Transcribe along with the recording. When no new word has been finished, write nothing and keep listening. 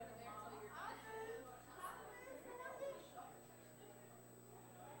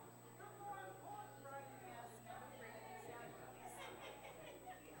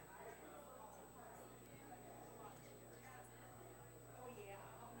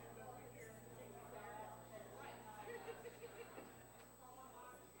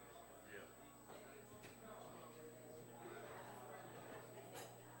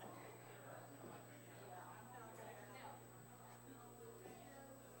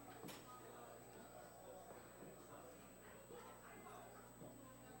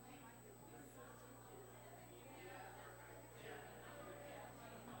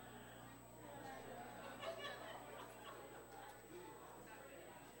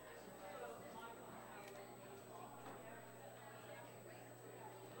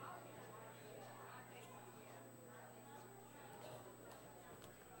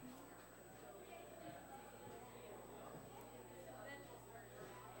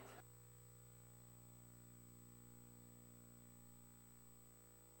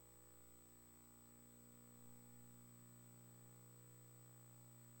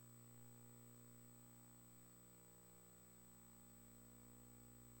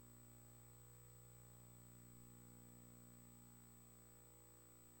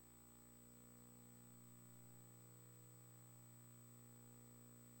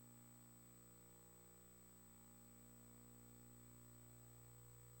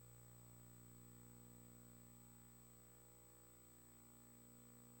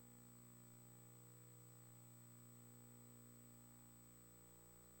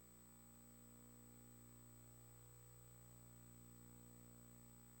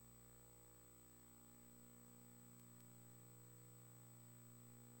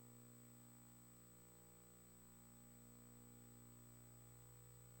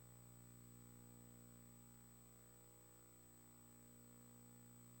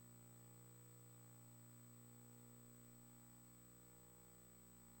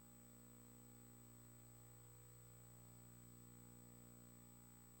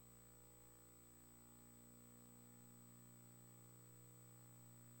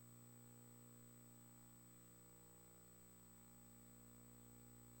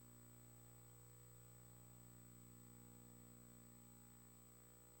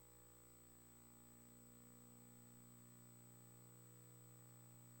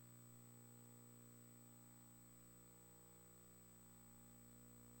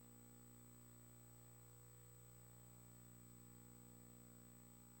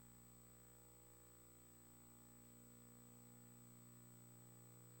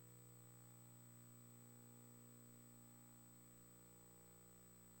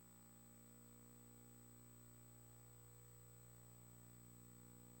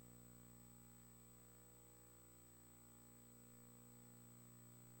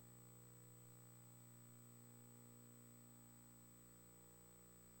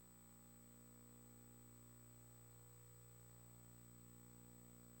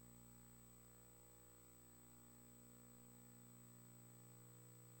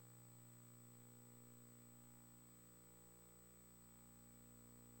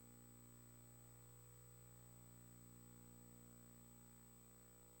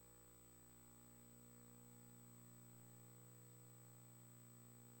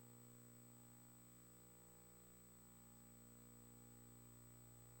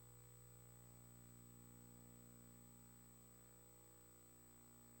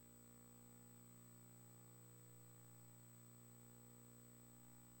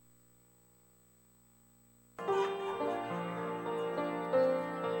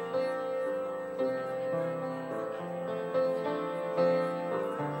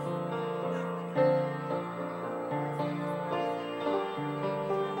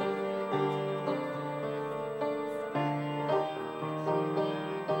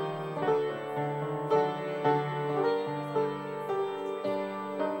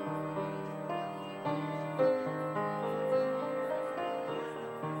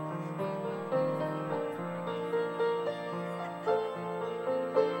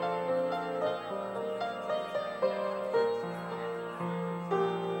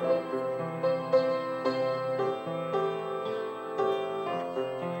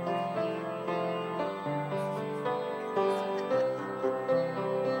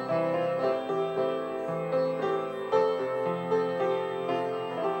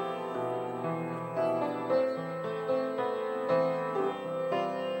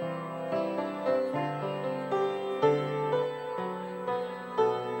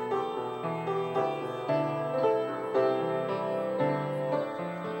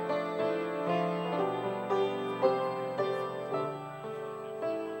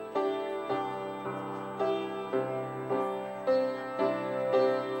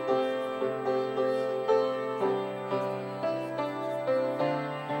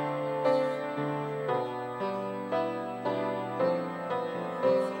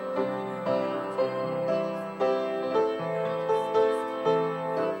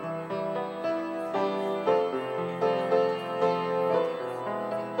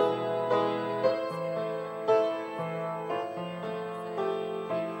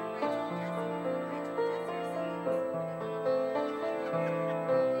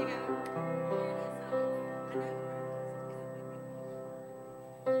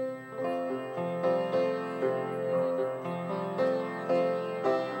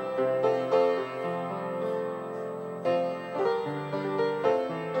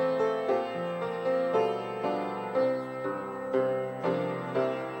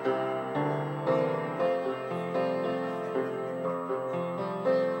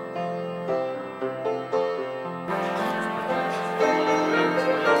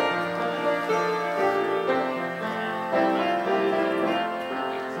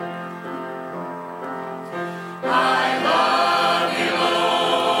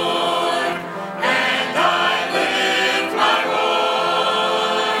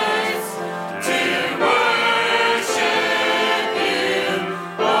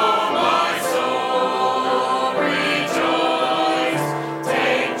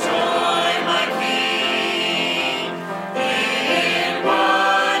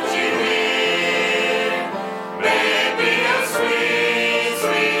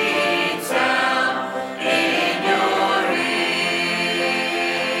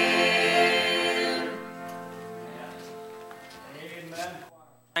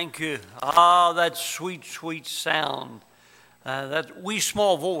Thank you. Ah, that sweet, sweet sound. That wee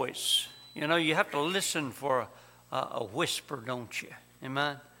small voice. You know, you have to listen for a whisper, don't you?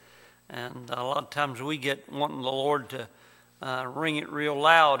 Amen? And a lot of times we get wanting the Lord to ring it real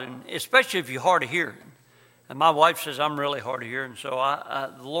loud, and especially if you're hard of hearing. And my wife says I'm really hard of hearing, so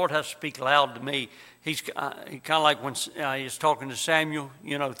the Lord has to speak loud to me. He kind of like when he's talking to Samuel,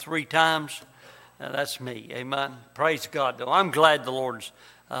 3 times. That's me. Amen. Praise God, though. I'm glad the Lord's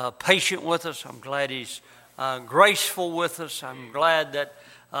patient with us. I'm glad He's graceful with us. I'm glad that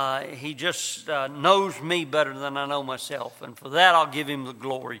He just knows me better than I know myself. And for that, I'll give Him the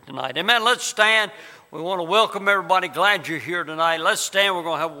glory tonight. Amen. Let's stand. We want to welcome everybody. Glad you're here tonight. Let's stand. We're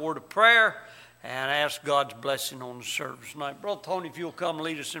going to have a word of prayer and ask God's blessing on the service tonight. Brother Tony, if you'll come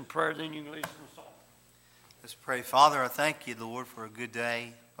lead us in prayer, then you can lead us in song. Let's pray. Father, I thank you, Lord, for a good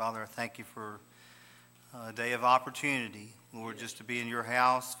day. Father, I thank you for a day of opportunity, Lord, just to be in your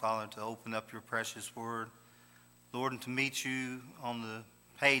house, Father, to open up your precious word, Lord, and to meet you on the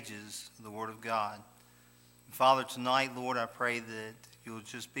pages of the Word of God. And Father, tonight, Lord, I pray that you'll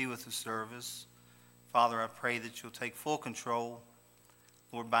just be with the service. Father, I pray that you'll take full control.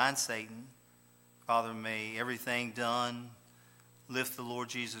 Lord, bind Satan. Father, may everything done lift the Lord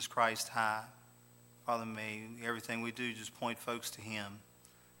Jesus Christ high. Father, may everything we do just point folks to Him.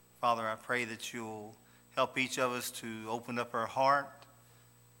 Father, I pray that you'll help each of us to open up our heart,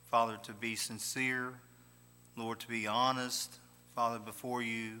 Father, to be sincere, Lord, to be honest, Father, before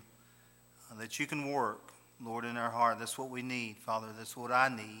you, that you can work, Lord, in our heart. That's what we need, Father. That's what I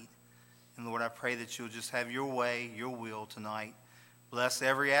need. And Lord, I pray that you'll just have your way, your will tonight. Bless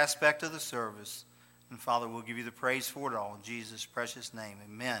every aspect of the service. And Father, we'll give you the praise for it all. In Jesus' precious name,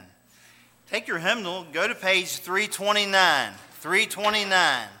 amen. Take your hymnal, go to page 329.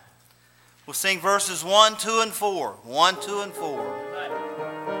 329. We'll sing verses 1, 2, and 4. 1, 2, and 4.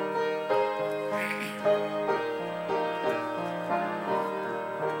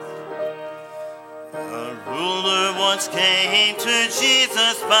 A ruler once came to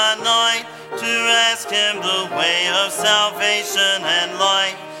Jesus by night to ask him the way of salvation and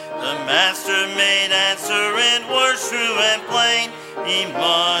light. The master made answer in words true and plain. He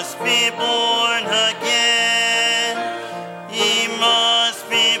must be born again. He must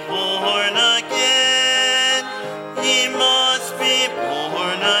be born again. He must be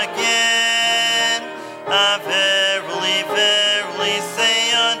born again. I verily, verily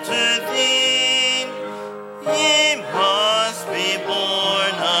say unto thee, ye must be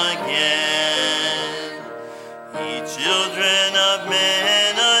born again. Ye children of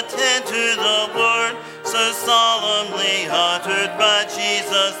men, attend to the word so solemnly uttered by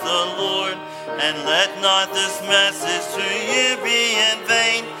Jesus the Lord. And let not this message to you be in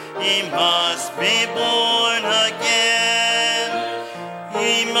vain. He must be born again.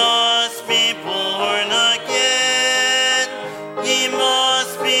 He must be born again. He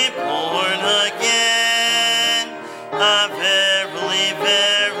must be born again. I verily,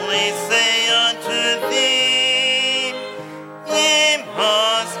 verily say unto thee, he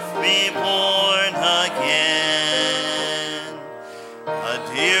must be born again. A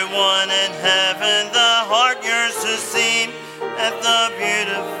dear one in heaven, the heart yearns to see, at the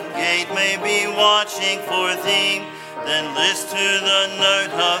beautiful gate may be watching for thee. Then listen to the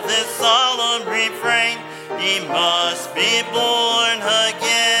note of this solemn refrain. He must be born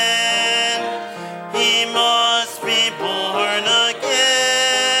again. He must be born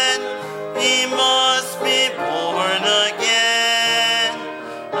again. He must be born again.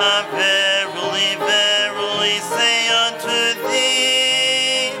 I verily, verily say unto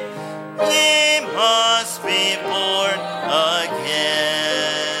thee, he must be born again.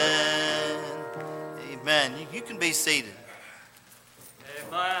 Amen. You can be seated.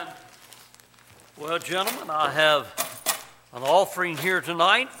 Amen. Well, gentlemen, I have an offering here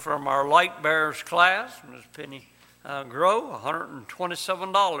tonight from our Light Bearers class, Ms. Penny Grow,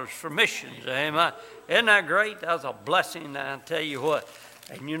 $127 for missions. Amen. Isn't that great? That's a blessing, I tell you what.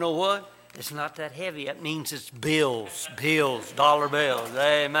 And you know what? It's not that heavy. That means it's bills, dollar bills.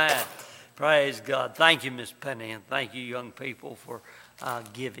 Amen. Praise God. Thank you, Miss Penny, and thank you, young people, for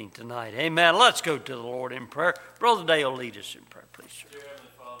giving tonight. Amen. Let's go to the Lord in prayer. Brother Dale, lead us in prayer, please, sir. Dear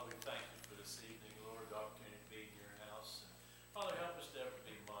Heavenly Father, we thank you for this evening, Lord, the opportunity to be in your house. And Father, help us to ever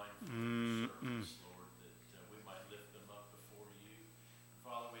be mindful of your service, Lord, that we might lift them up before you. And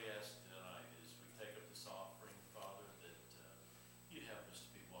Father, we ask tonight as we take up this offering, Father, that you help us to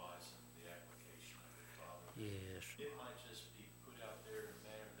be wise in the application of it, Father. Yes. It might just be put out there in a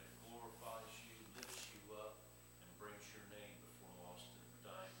manner that glorifies you, lifts you up, and brings your name before lost and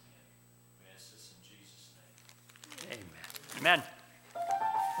dying men. We ask this in Jesus' name. Amen. Amen.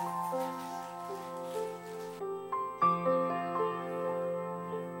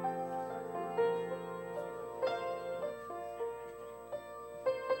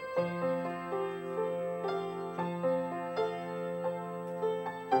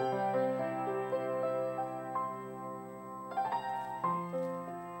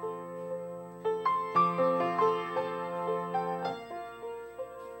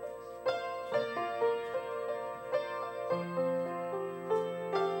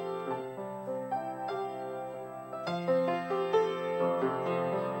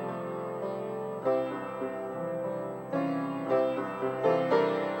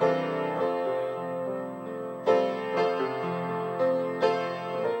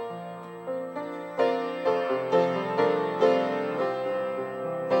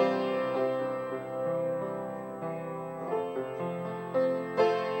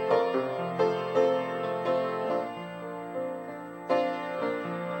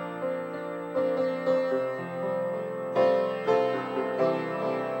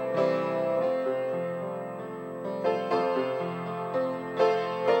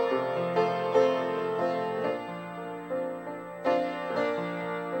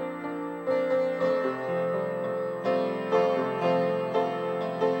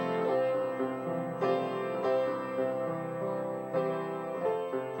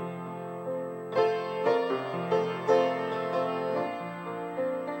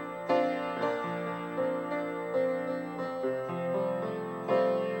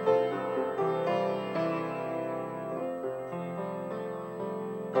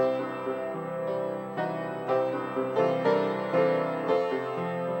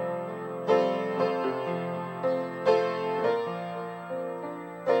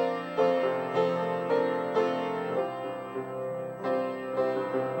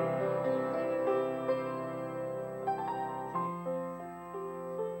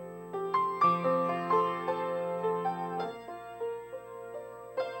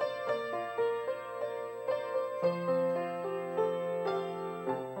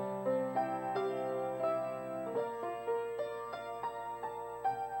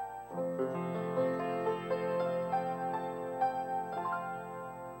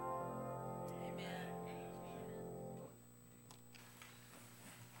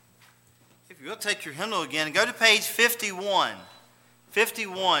 If you'll take your hymnal again and go to page 51.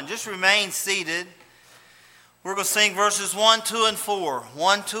 51. Just remain seated. We're going to sing verses 1, 2, and 4.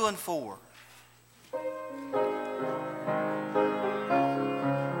 1, 2, and 4.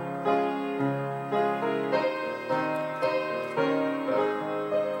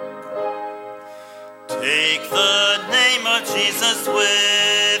 Take the name of Jesus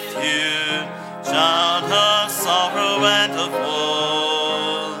with you, child of sorrow and of woe.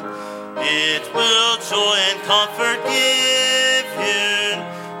 It will joy and comfort give you.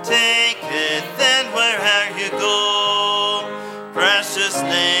 Take it then where'er you go. Precious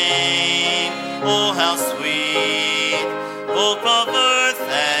name, oh how sweet, hope of earth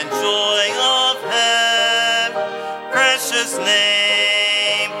and joy of heaven. Precious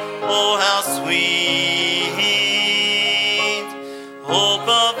name, oh how sweet, hope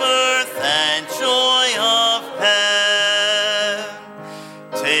of earth and joy of heaven.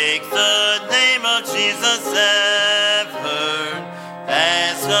 Take the name of Jesus ever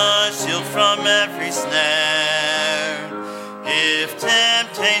as a shield from every snare. If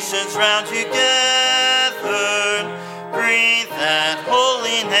temptations round you gather, breathe that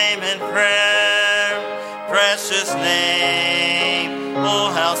holy name in prayer. Precious name,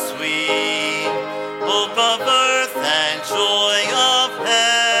 oh how sweet, hope of earth and joy of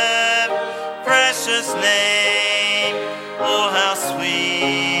heaven. Precious name, oh how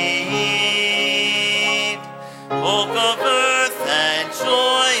sweet, hope of earth and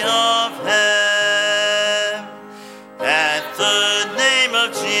joy of heaven. At the name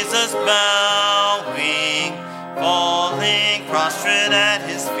of Jesus bowing, falling prostrate at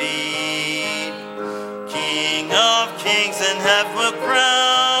his feet, King of kings and heaven will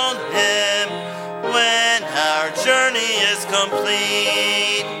crown him when our journey is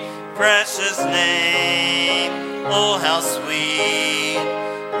complete. Precious name, oh how sweet,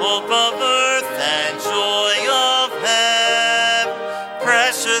 hope of earth and joy of heaven.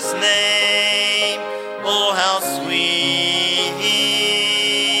 Precious name, oh how sweet,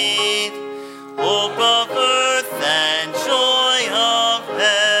 hope of earth and joy of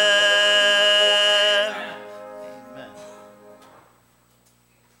heaven.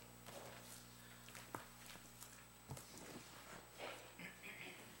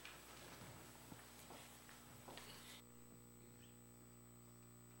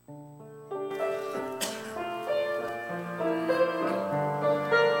 Amen.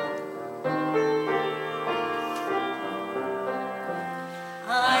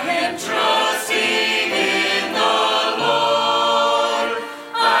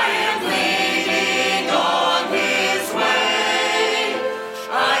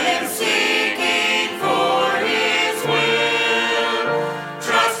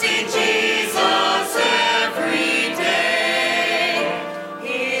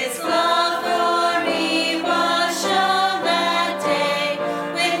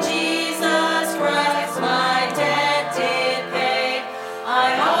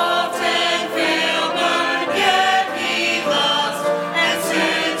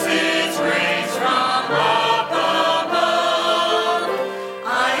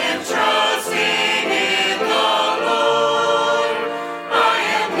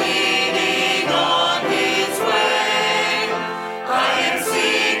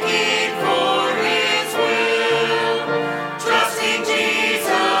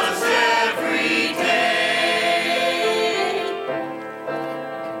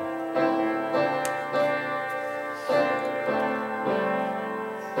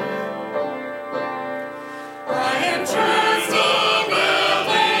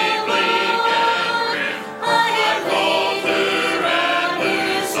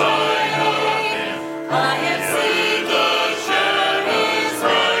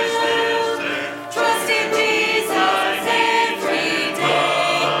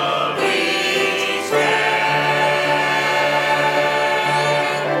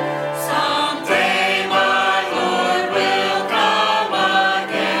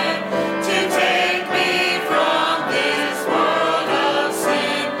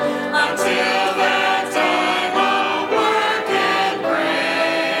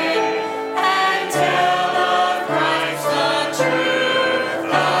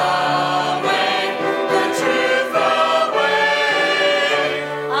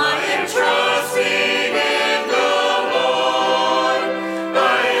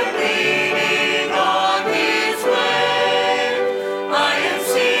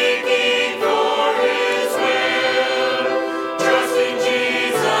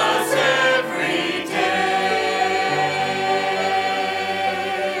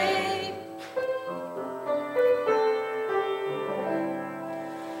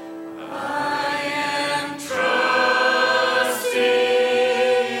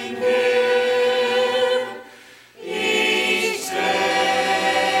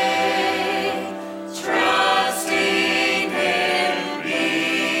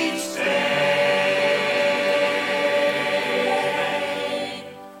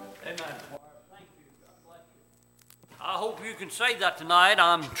 say that tonight.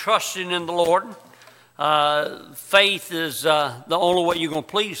 I'm trusting in the Lord. Faith is the only way you're going to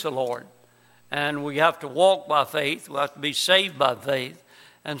please the Lord. And we have to walk by faith. We have to be saved by faith.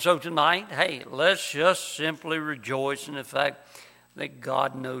 And so tonight, hey, let's just simply rejoice in the fact that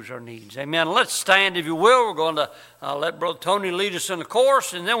God knows our needs. Amen. Let's stand, if you will. We're going to let Brother Tony lead us in the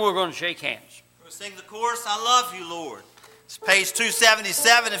chorus, and then we're going to shake hands. We'll sing the chorus, I Love You, Lord. It's page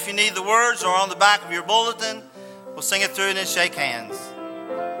 277 if you need the words, or on the back of your bulletin. We'll sing it through and then shake hands.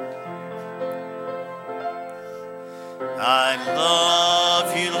 I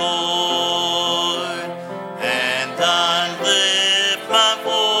love you, Lord, and I lift my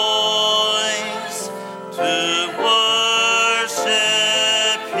voice to worship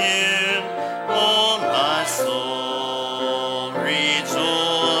you. Oh, my soul,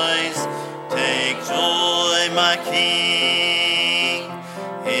 rejoice. Take joy, my King,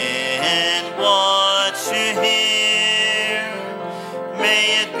 in what you hear.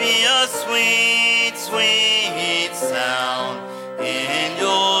 May it be a sweet, sweet sound in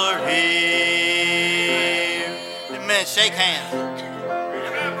your ear. Amen. Shake hands.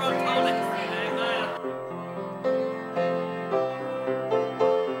 Amen, Brother Tony. Amen.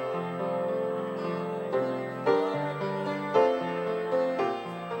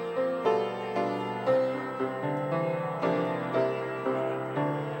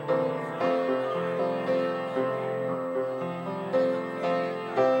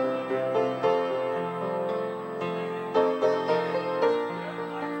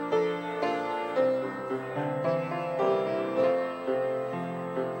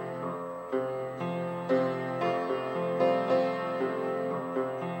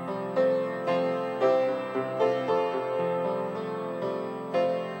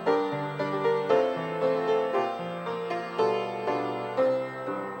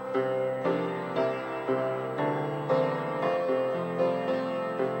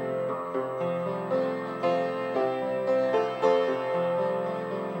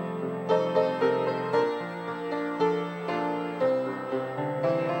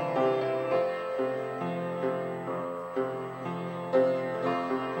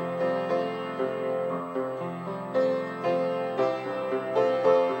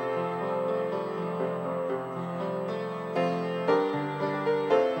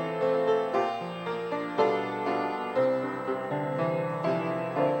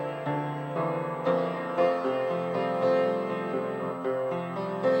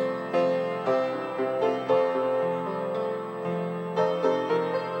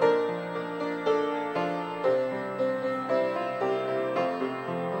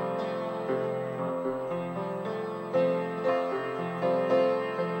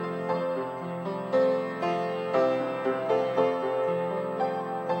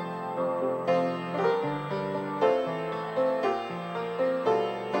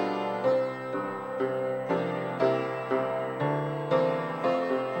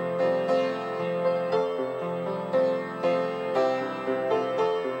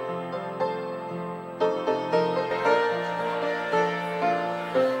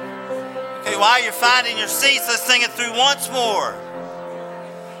 While you're finding your seats, let's sing it through once more.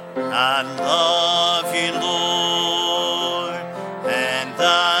 I love you, Lord, and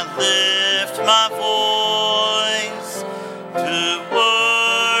I lift my voice to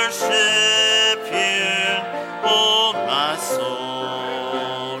worship you. Oh, my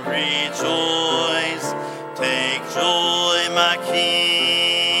soul, rejoice. Take joy, my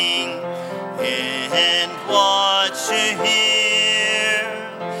King, in what you hear.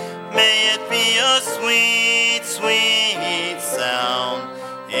 May it be a sweet, sweet sound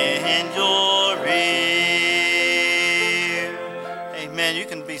in your ear. Amen. You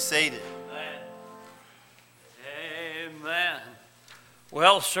can be seated. Amen.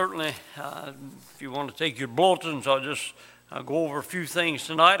 Well, certainly, if you want to take your bulletins, I'll just go over a few things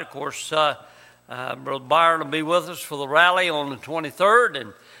tonight. Of course, Brother Byron will be with us for the rally on the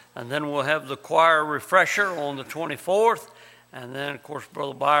 23rd, and then we'll have the choir refresher on the 24th. And then, of course,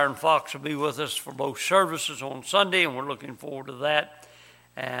 Brother Byron Fox will be with us for both services on Sunday, and we're looking forward to that.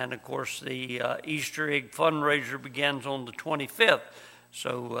 And, of course, the Easter egg fundraiser begins on the 25th.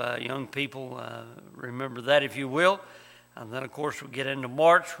 So, young people, remember that if you will. And then, of course, we get into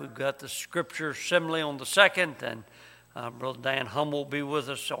March. We've got the Scripture Assembly on the 2nd, and Brother Dan Hummel will be with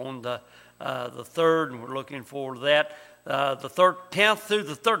us on the 3rd, and we're looking forward to that. The 10th through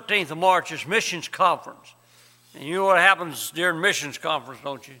the 13th of March is Missions Conference. And you know what happens during missions conference,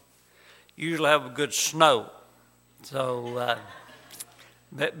 don't you? You usually have a good snow. So,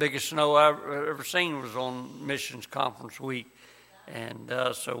 biggest snow I've ever seen was on missions conference week. And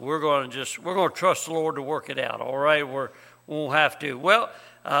so we're going to trust the Lord to work it out. All right, we're won't have to. Well,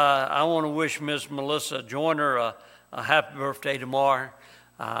 I want to wish Miss Melissa Joyner a happy birthday tomorrow.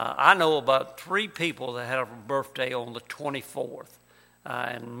 I know about 3 people that have a birthday on the 24th.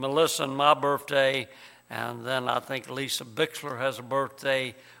 And Melissa and my birthday, and then I think Lisa Bixler has a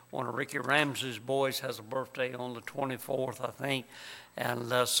birthday. One of Ricky Ramsey's boys has a birthday on the 24th, I think.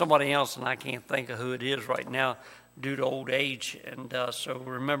 And somebody else, and I can't think of who it is right now due to old age. And so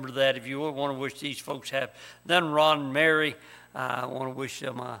remember that if you want to wish these folks happy. Then Ron and Mary, I want to wish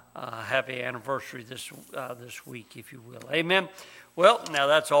them a happy anniversary this week, if you will. Amen. Well, now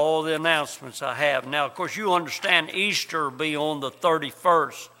that's all the announcements I have. Now, of course, you understand Easter will be on the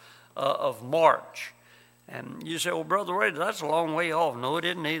 31st of March. And you say, well, Brother Ray, that's a long way off. No, it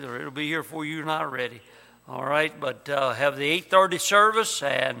isn't either. It'll be here before you're not ready. All right, but have the 8:30 service,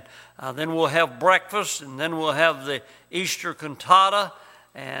 and then we'll have breakfast, and then we'll have the Easter cantata,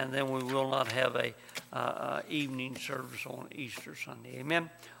 and then we will not have a evening service on Easter Sunday. Amen.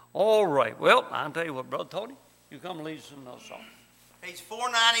 All right. Well, I'll tell you what, Brother Tony, you come lead us in another song. Page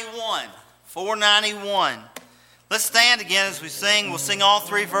 491. 491. Let's stand again as we sing. We'll sing all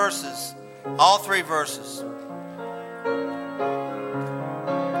 3 verses. All 3 verses.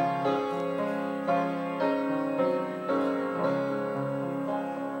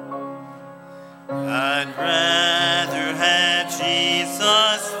 I'd rather have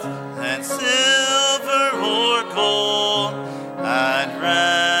Jesus than silver or gold. I'd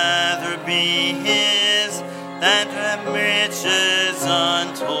rather be His than have riches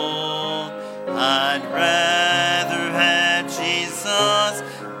untold. I'd rather have Jesus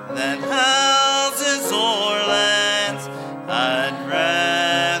than houses or lands. I'd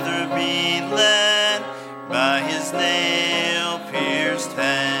rather be led by His nail-pierced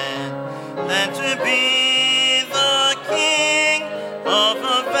hand than to be the king of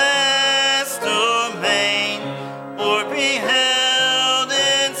a vast domain, or be held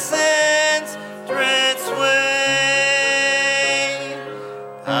in sin's dread sway.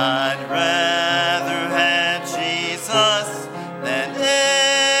 I'd rather have Jesus than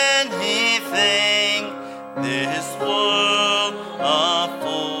anything this world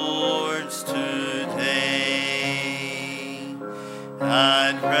affords today.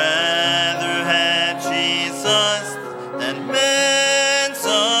 I'd rather have Jesus than men's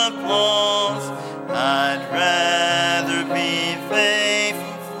applause. I'd rather be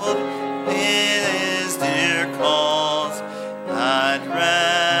faithful in His dear cause. I'd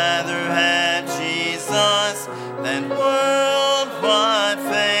rather have Jesus than worldwide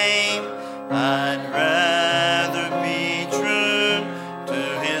fame. I'd rather be true to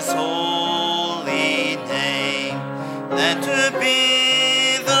His holy name than to be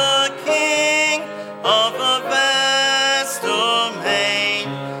the king of a vast domain,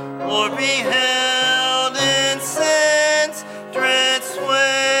 or be held in sin's dread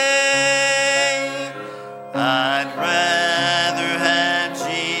sway. I'd rather have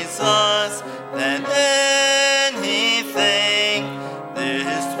Jesus than anything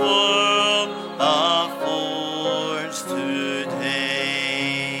this world affords today.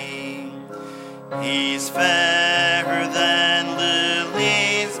 He's fairer than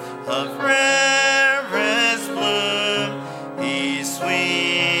lilies of rarest bloom. He's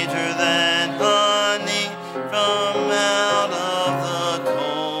sweeter than honey from out of the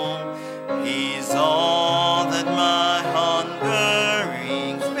comb. He's all that my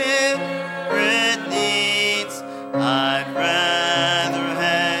hungering spirit needs. I'd rather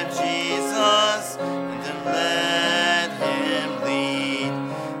have Jesus than let Him lead,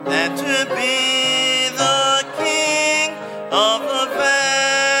 than to be the king of a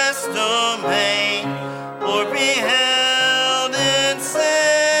vast domain, or be held in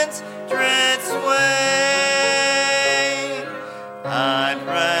sin's dread sway. I'd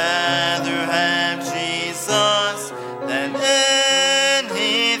rather have Jesus than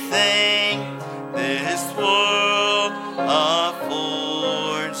anything this world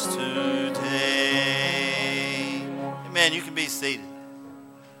affords today. Amen. You can be seated.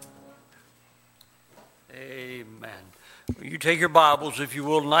 Amen. Well, you take your Bibles, if you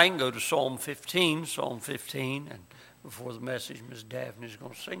will, tonight and go to Psalm 15. Psalm 15. And before the message, Ms. Daphne is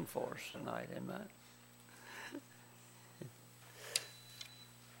going to sing for us tonight. Amen.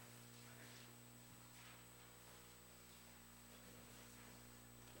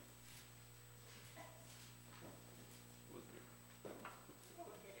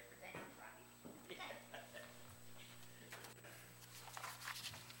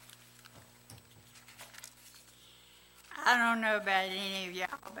 I don't know about any of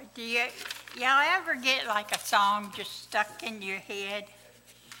y'all, but do y'all ever get like a song just stuck in your head?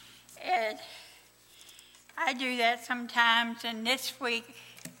 And I do that sometimes, and this week,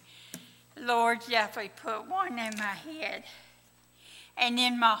 the Lord definitely put one in my head and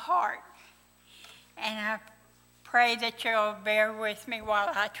in my heart. And I pray that you'll bear with me while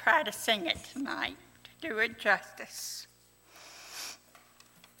I try to sing it tonight to do it justice.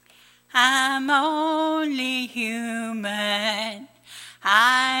 I'm only human.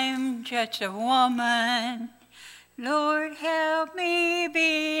 I'm just a woman. Lord, help me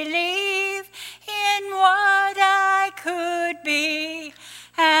believe in what I could be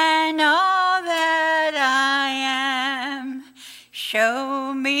and all that I am.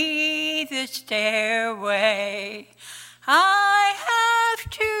 Show me the stairway I have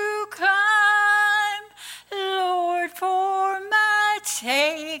to climb. Lord, for my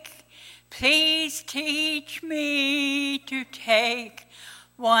sake, please teach me to take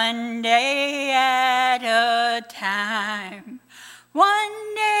one day at a time.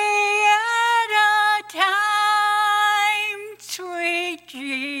 One day at a time, sweet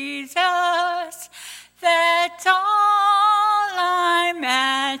Jesus, that's all I'm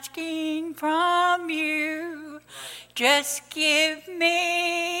asking from you. Just give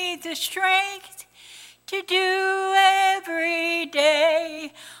me the strength to do every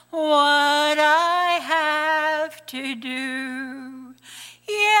day what I have to do.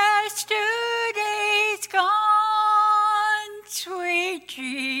 Yesterday's gone, sweet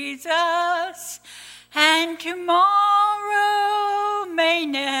Jesus, and tomorrow may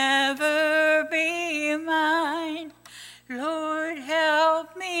never be mine. Lord,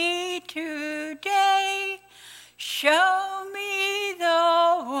 help me today. Show me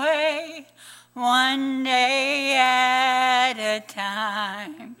the way, one day at a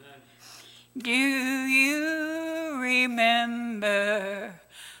time. Do you remember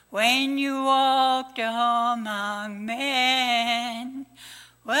when you walked among men?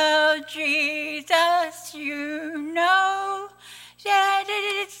 Well, Jesus, you know that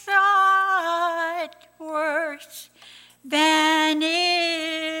it's not worse than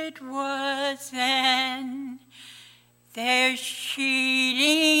it was then. There's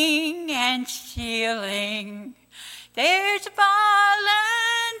cheating and stealing. There's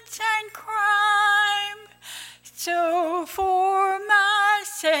violence and crime. So for my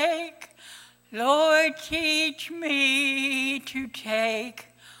sake, Lord, teach me to take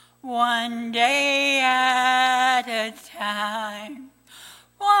one day at a time.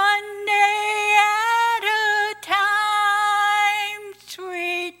 One day at a time,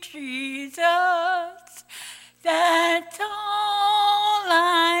 sweet Jesus, that's all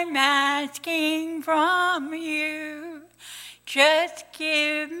I'm asking from you. Just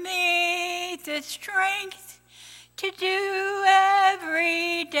give me the strength to do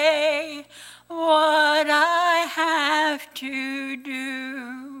every day what I have to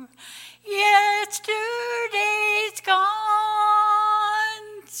do. Yesterday's gone,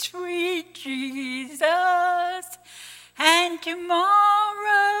 sweet Jesus, and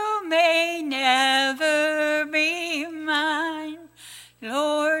tomorrow may never be mine.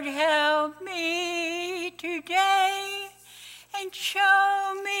 Lord, help me today and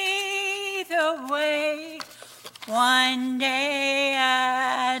show me the way, one day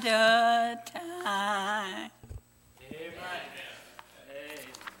at a time.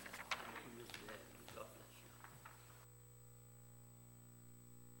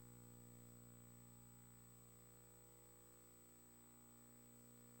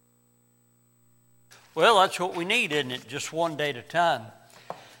 Well, that's what we need, isn't it? Just one day at a time.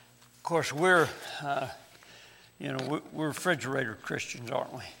 Of course, we're refrigerator Christians,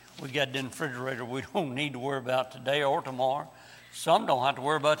 aren't we? We got the refrigerator we don't need to worry about today or tomorrow. Some don't have to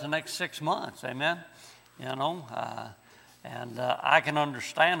worry about the next 6 months, amen? I can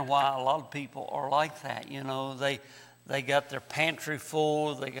understand why a lot of people are like that. They got their pantry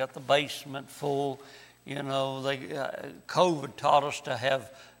full, they got the basement full. COVID taught us to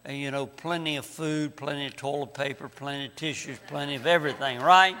have plenty of food, plenty of toilet paper, plenty of tissues, plenty of everything,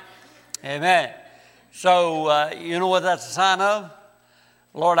 right? Amen. So, you know what that's a sign of?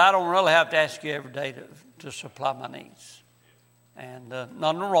 Lord, I don't really have to ask you every day to supply my needs. And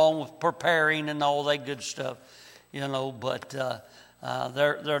nothing wrong with preparing and all that good stuff, but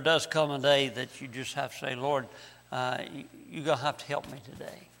there does come a day that you just have to say, Lord, you're going to have to help me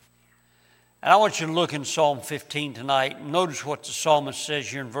today. And I want you to look in Psalm 15 tonight. Notice what the psalmist says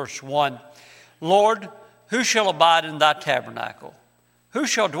here in verse 1. Lord, who shall abide in thy tabernacle? Who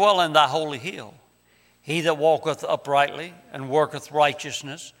shall dwell in thy holy hill? He that walketh uprightly and worketh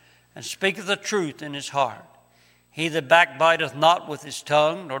righteousness and speaketh the truth in his heart. He that backbiteth not with his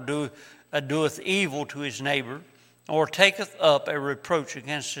tongue, nor doeth evil to his neighbor, or taketh up a reproach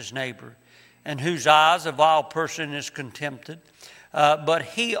against his neighbor. and whose eyes a vile person is contempted. But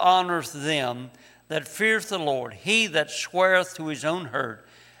he honoreth them that feareth the Lord. He that sweareth to his own hurt,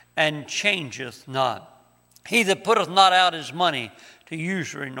 and changeth not. He that putteth not out his money to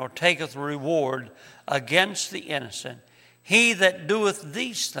usury, nor taketh reward against the innocent. He that doeth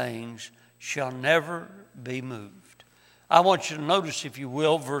these things shall never be moved. I want you to notice, if you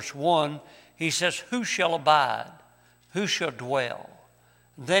will, verse 1. He says, who shall abide? Who shall dwell?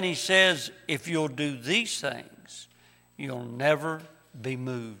 Then he says, if you'll do these things, you'll never be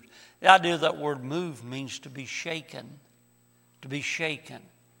moved. The idea of that word move means to be shaken. To be shaken.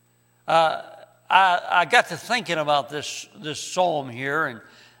 I got to thinking about this psalm here, and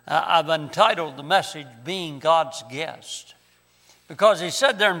I've entitled the message, Being God's Guest. Because he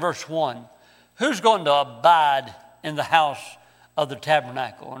said there in verse 1, who's going to abide in the house of the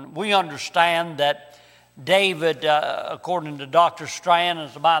tabernacle? And we understand that David, according to Dr. Strand,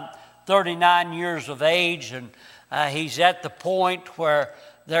 is about 39 years of age, and he's at the point where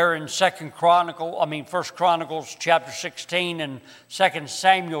they're in 1 Chronicles chapter 16 and 2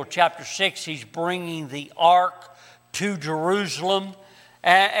 Samuel chapter 6. He's bringing the ark to Jerusalem.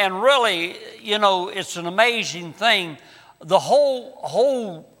 And really, you know, it's an amazing thing. The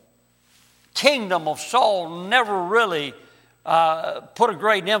whole kingdom of Saul never really put a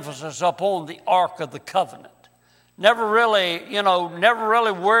great emphasis upon the Ark of the Covenant. Never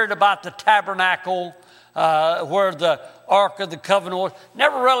really worried about the tabernacle where the Ark of the Covenant was.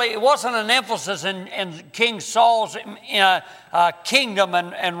 It wasn't an emphasis in King Saul's kingdom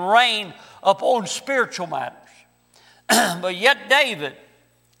and reign upon spiritual matters. But yet David,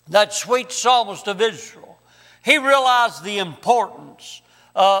 that sweet psalmist of Israel, he realized the importance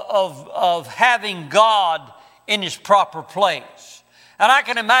of having God in his proper place. And I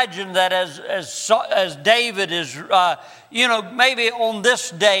can imagine that as David is, maybe on this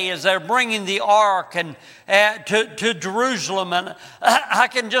day as they're bringing the ark and to Jerusalem, and I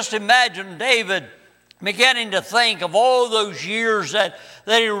can just imagine David beginning to think of all those years that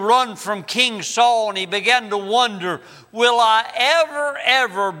he run from King Saul, and he began to wonder, will I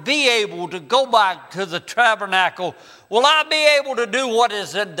ever be able to go back to the tabernacle? Will I be able to do what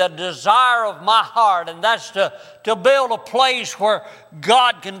is the desire of my heart? And that's to build a place where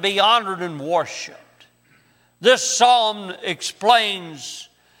God can be honored and worshiped. This psalm explains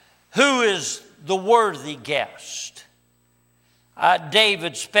who is the worthy guest.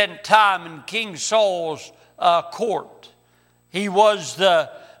 David spent time in King Saul's court. He was the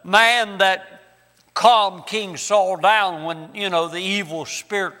man that calmed King Saul down when, the evil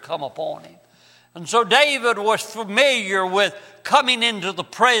spirit come upon him. And so David was familiar with coming into the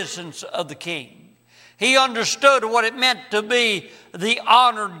presence of the king. He understood what it meant to be the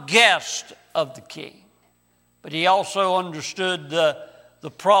honored guest of the king. But he also understood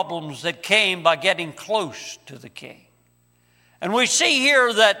the problems that came by getting close to the king. And we see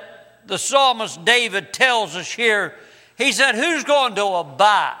here that the psalmist David tells us here, he said, who's going to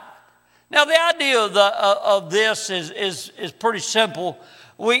abide? Now the idea of this is pretty simple.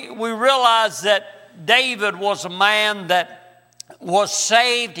 We realize that David was a man that was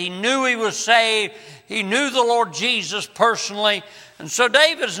saved. He knew he was saved. He knew the Lord Jesus personally. And so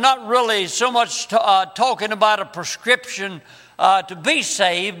David's not really so much talking about a prescription to be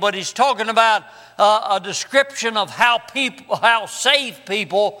saved, but he's talking about a description of how saved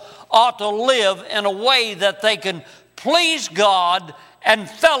people ought to live in a way that they can please God and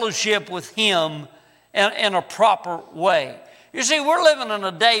fellowship with Him in a proper way. You see, we're living in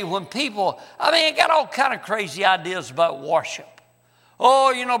a day when people, got all kind of crazy ideas about worship.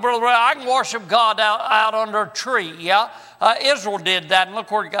 Oh, Brother Ray, I can worship God out under a tree. Yeah, Israel did that, and look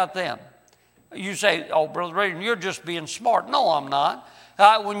where it got them. You say, oh, Brother Ray, you're just being smart. No, I'm not.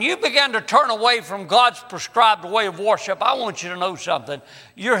 When you begin to turn away from God's prescribed way of worship, I want you to know something.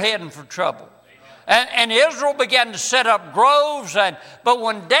 You're heading for trouble. And Israel began to set up groves. But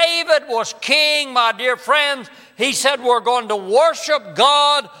when David was king, my dear friends, he said we're going to worship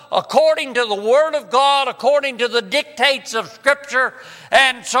God according to the Word of God, according to the dictates of Scripture.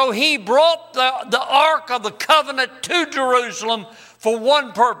 And so he brought the Ark of the Covenant to Jerusalem for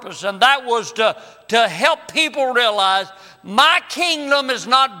one purpose, and that was to help people realize my kingdom is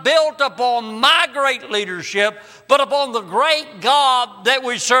not built upon my great leadership, but upon the great God that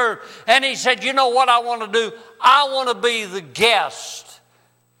we serve. And he said, you know what I want to do? I want to be the guest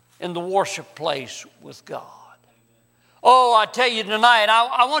in the worship place with God. Oh, I tell you tonight,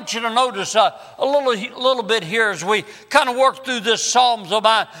 I want you to notice a little bit here as we kind of work through this Psalms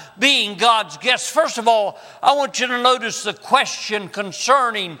about being God's guest. First of all, I want you to notice the question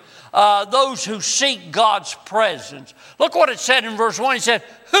concerning those who seek God's presence. Look what it said in verse 1. He said,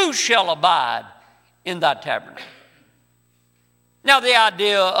 who shall abide in thy tabernacle? Now, the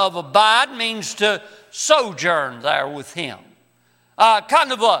idea of abide means to sojourn there with him.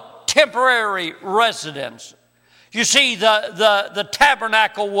 Kind of a temporary residence. You see, the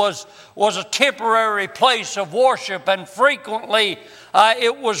tabernacle was a temporary place of worship, and frequently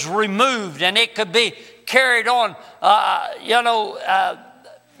it was removed, and it could be carried on.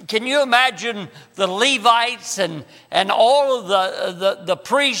 Can you imagine the Levites and all of the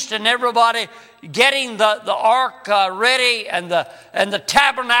priests and everybody getting the ark ready and the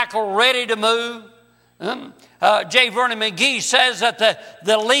tabernacle ready to move? J. Vernon McGee says that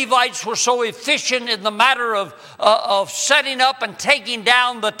the Levites were so efficient in the matter of setting up and taking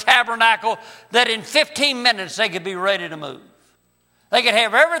down the tabernacle that in 15 minutes they could be ready to move. They could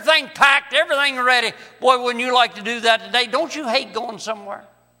have everything packed, everything ready. Boy, wouldn't you like to do that today? Don't you hate going somewhere?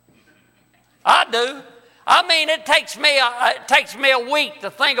 I do. I mean, it takes me a week to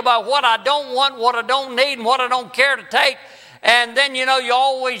think about what I don't want, what I don't need, and what I don't care to take. And then, you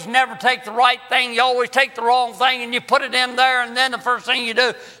always never take the right thing. You always take the wrong thing, and you put it in there, and then the first thing you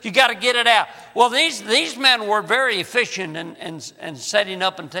do, you got to get it out. Well, these men were very efficient in setting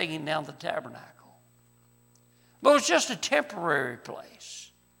up and taking down the tabernacle. But it was just a temporary place.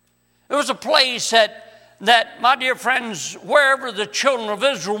 It was a place that, my dear friends, wherever the children of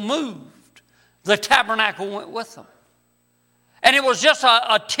Israel moved, the tabernacle went with them. And it was just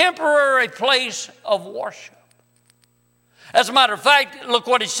a temporary place of worship. As a matter of fact, look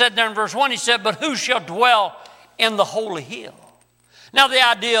what he said there in verse 1. He said, but who shall dwell in the holy hill? Now, the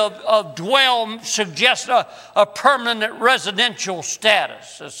idea of dwell suggests a permanent residential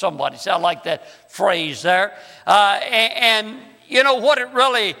status, as somebody said. I like that phrase there. And what it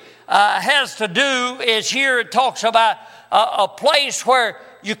really has to do is here it talks about a place where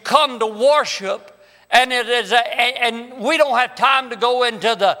you come to worship, and it is and we don't have time to go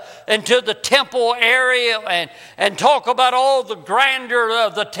into the temple area and talk about all the grandeur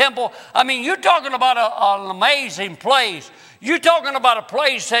of the temple. I mean, you're talking about an amazing place. You're talking about a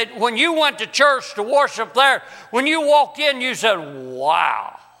place that when you went to church to worship there, when you walked in, you said,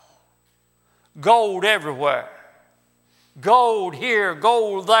 wow, gold everywhere. Gold here,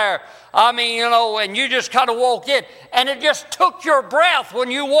 gold there. I mean, and you just kind of walked in, and it just took your breath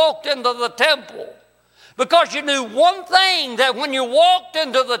when you walked into the temple. Because you knew one thing, that when you walked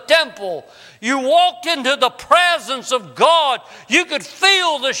into the temple, you walked into the presence of God. You could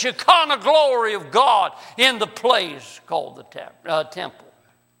feel the Shekinah glory of God in the place called the temple.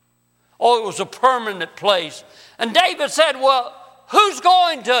 Oh, it was a permanent place. And David said, well, who's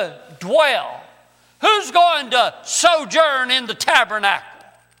going to dwell? Who's going to sojourn in the tabernacle?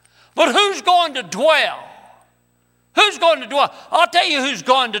 But who's going to dwell? Who's going to dwell? I'll tell you who's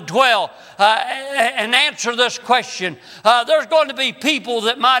going to dwell and answer this question. There's going to be people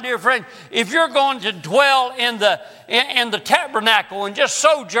that, my dear friend, if you're going to dwell in the tabernacle and just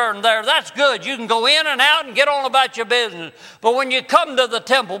sojourn there, that's good. You can go in and out and get on about your business. But when you come to the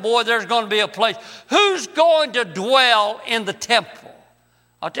temple, boy, there's going to be a place. Who's going to dwell in the temple?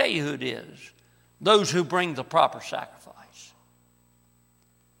 I'll tell you who it is. Those who bring the proper sacrifice.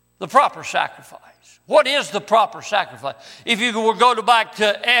 The proper sacrifice. What is the proper sacrifice? If you will go back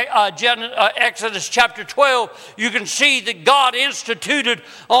to Exodus chapter 12, you can see that God instituted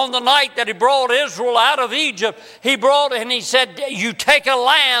on the night that he brought Israel out of Egypt. He said, you take a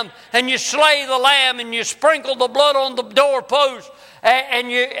lamb and you slay the lamb and you sprinkle the blood on the doorpost. And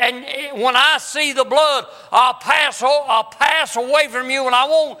when I see the blood, I'll pass away from you, and I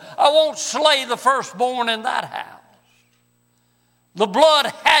won't slay the firstborn in that house. The blood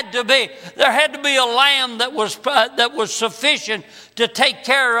there had to be a lamb that was sufficient to take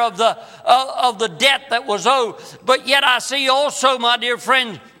care of the debt that was owed. But yet I see also, my dear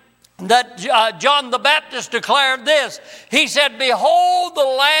friends, that John the Baptist declared this. He said, behold the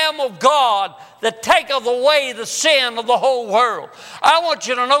Lamb of God that taketh away the sin of the whole world. I want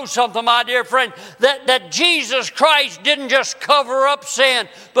you to know something, my dear friend, that Jesus Christ didn't just cover up sin,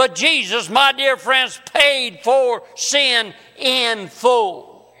 but Jesus, my dear friends, paid for sin in full.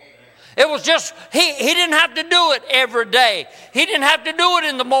 It was just, he didn't have to do it every day. He didn't have to do it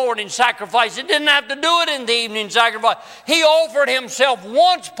in the morning sacrifice. He didn't have to do it in the evening sacrifice. He offered himself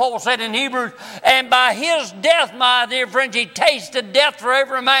once, Paul said in Hebrews, and by his death, my dear friends, he tasted death for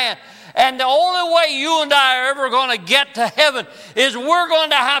every man. And the only way you and I are ever going to get to heaven is we're going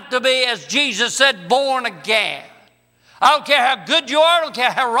to have to be, as Jesus said, born again. I don't care how good you are. I don't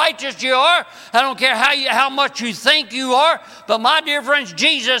care how righteous you are. I don't care how much you think you are. But my dear friends,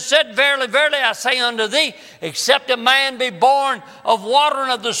 Jesus said, verily, verily, I say unto thee, except a man be born of water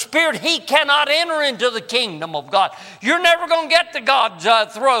and of the Spirit, he cannot enter into the kingdom of God. You're never going to get to God's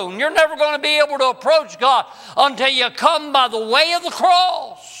throne. You're never going to be able to approach God until you come by the way of the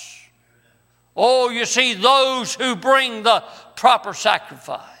cross. Oh, you see, those who bring the proper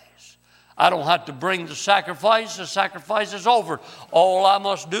sacrifice. I don't have to bring the sacrifice. The sacrifice is over. All I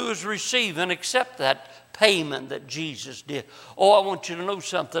must do is receive and accept that payment that Jesus did. Oh, I want you to know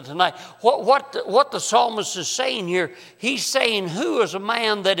something tonight. What the psalmist is saying here, he's saying, who is a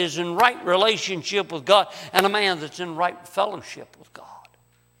man that is in right relationship with God and a man that's in right fellowship with God?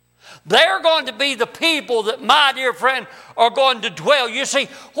 They're going to be the people that, my dear friend, are going to dwell. You see,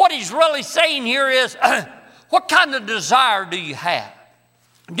 what he's really saying here is, what kind of desire do you have?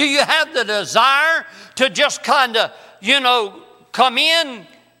 Do you have the desire to just kind of, come in,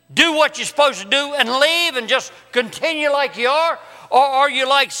 do what you're supposed to do, and leave and just continue like you are? Or are you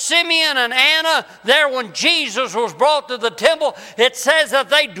like Simeon and Anna there when Jesus was brought to the temple? It says that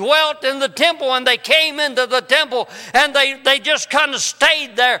they dwelt in the temple and they came into the temple and they just kind of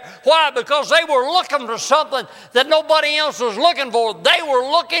stayed there. Why? Because they were looking for something that nobody else was looking for. They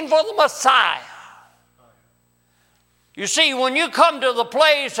were looking for the Messiah. You see, when you come to the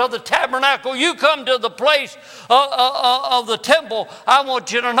place of the tabernacle, you come to the place of the temple, I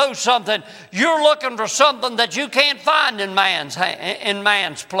want you to know something. You're looking for something that you can't find in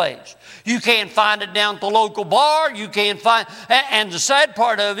man's place. You can't find it down at the local bar. You can't find, and the sad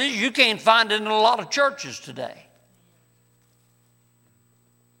part of it is you can't find it in a lot of churches today.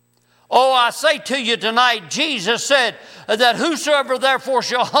 Oh, I say to you tonight, Jesus said that whosoever therefore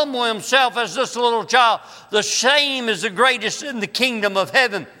shall humble himself as this little child, the same is the greatest in the kingdom of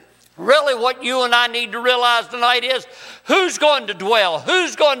heaven. Really what you and I need to realize tonight is who's going to dwell,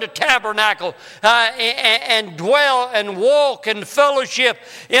 who's going to tabernacle and dwell and walk and fellowship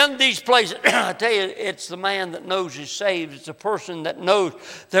in these places. I tell you, it's the man that knows he's saved. It's the person that knows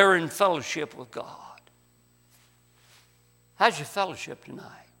they're in fellowship with God. How's your fellowship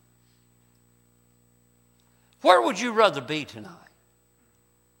tonight? Where would you rather be tonight?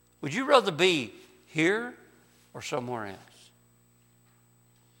 Would you rather be here or somewhere else?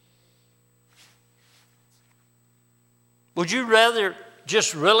 Would you rather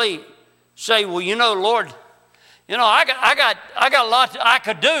just really say, well, Lord, I got a lot I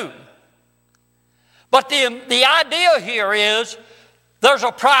could do. But the idea here is there's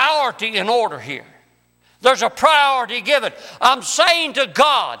a priority in order here. There's a priority given. I'm saying to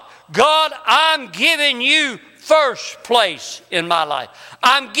God, I'm giving you first place in my life.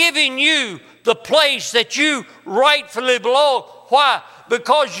 I'm giving you the place that you rightfully belong. Why?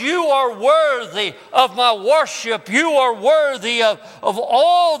 Because you are worthy of my worship. You are worthy of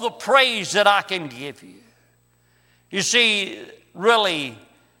all the praise that I can give you. You see, really,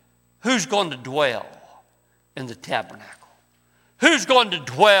 who's going to dwell in the tabernacle? Who's going to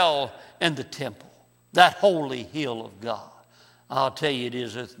dwell in the temple, that holy hill of God? I'll tell you, it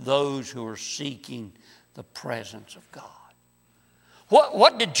is those who are seeking the presence of God.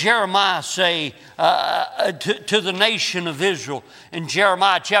 What did Jeremiah say to the nation of Israel? In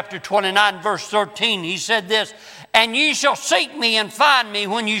Jeremiah chapter 29, verse 13, he said this, and ye shall seek me and find me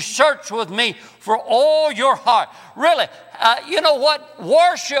when you search with me for all your heart. Really, you know what?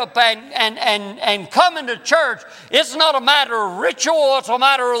 Worship and coming to church, it's not a matter of ritual, it's a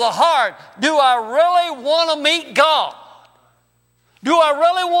matter of the heart. Do I really want to meet God? Do I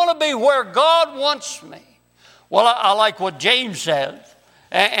really want to be where God wants me? Well, I like what James says.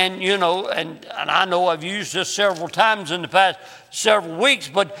 And I know I've used this several times in the past several weeks,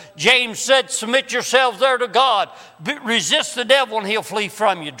 but James said, submit yourselves there to God. Resist the devil and he'll flee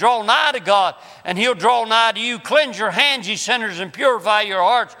from you. Draw nigh to God and he'll draw nigh to you. Cleanse your hands, ye sinners, and purify your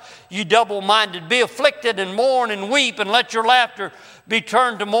hearts, you double-minded. Be afflicted and mourn and weep, and let your laughter be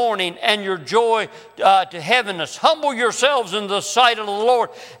turned to mourning and your joy to heaviness. Humble yourselves in the sight of the Lord,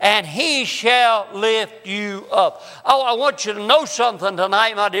 and he shall lift you up. Oh, I want you to know something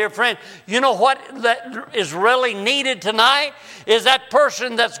tonight, my dear friend. You know what that is really needed tonight? Is that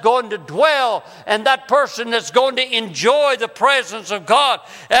person that's going to dwell and that person that's going to enjoy the presence of God.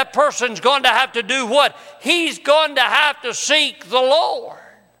 That person's going to have to do what? He's going to have to seek the Lord.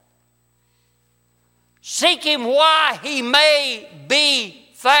 Seek him while he may be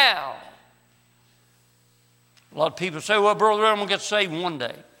found. A lot of people say, well, Brother Ritter, I'm going to get saved one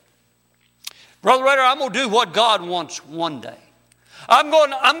day. Brother Ritter, I'm going to do what God wants one day. I'm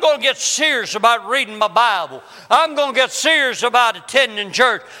going to get serious about reading my Bible. I'm going to get serious about attending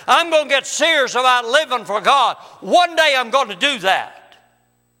church. I'm going to get serious about living for God. One day I'm going to do that.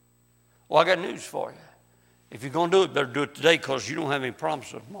 Well, I got news for you. If you're going to do it, better do it today because you don't have any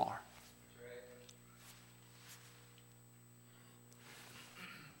promises tomorrow.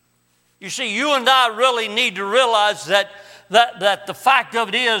 You see, you and I really need to realize that the fact of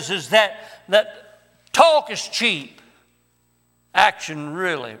it is that talk is cheap. Action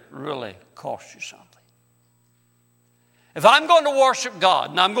really, really costs you something. If I'm going to worship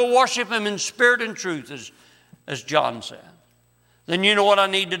God, and I'm going to worship Him in spirit and truth, as John said, then you know what I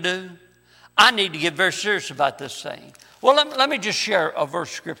need to do? I need to get very serious about this thing. Well, let me just share a verse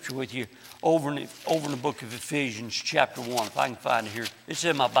of Scripture with you over in the book of Ephesians chapter 1, if I can find it here. It's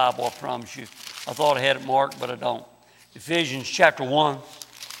in my Bible, I promise you. I thought I had it marked, but I don't. Ephesians chapter 1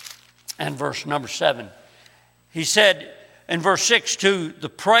 and verse number 7. He said in verse 6, to the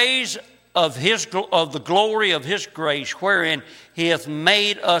praise of the glory of His grace, wherein He hath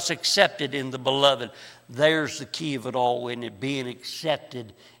made us accepted in the beloved. There's the key of it all, isn't it? Being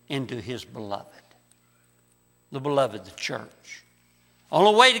accepted into His beloved. The beloved, the church.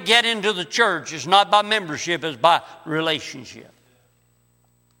 Only way to get into the church is not by membership, it's by relationship.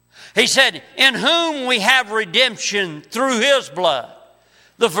 He said, in whom we have redemption through His blood,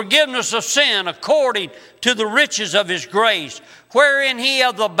 the forgiveness of sin according to the riches of His grace, wherein He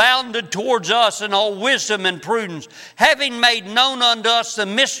hath abounded towards us in all wisdom and prudence, having made known unto us the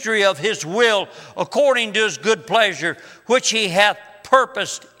mystery of His will, according to His good pleasure, which He hath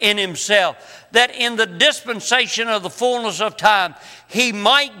purposed in Himself, that in the dispensation of the fullness of time He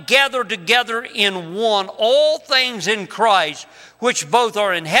might gather together in one all things in Christ, which both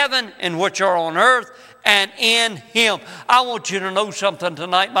are in heaven and which are on earth, and in Him. I want you to know something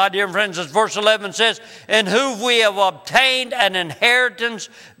tonight, my dear friends. As verse 11 says, in whom we have obtained an inheritance,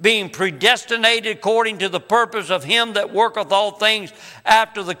 being predestinated according to the purpose of Him that worketh all things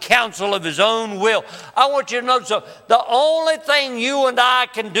after the counsel of His own will. I want you to know something. The only thing you and I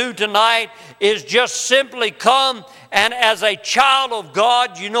can do tonight is just simply come, and as a child of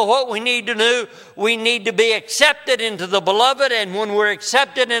God, you know what we need to do? We need to be accepted into the beloved, and when we're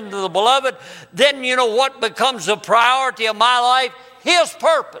accepted into the beloved, then you know what becomes the priority of my life? His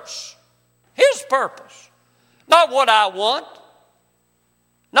purpose. His purpose. Not what I want.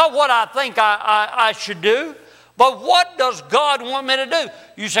 Not what I think I should do. But what does God want me to do?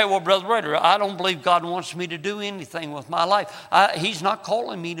 You say, well, Brother Rader, I don't believe God wants me to do anything with my life. He's not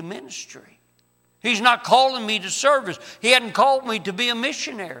calling me to ministry. He's not calling me to service. He hadn't called me to be a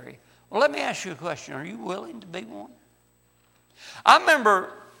missionary. Well, let me ask you a question. Are you willing to be one? I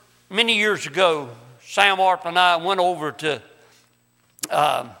remember many years ago, Sam Arp and I went over to,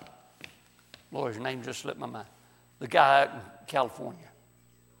 Lord, his name just slipped my mind, the guy out in California.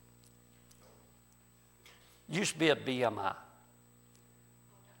 Used to be at BMI.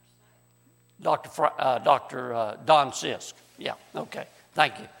 Dr. Don Sisk. Yeah, okay.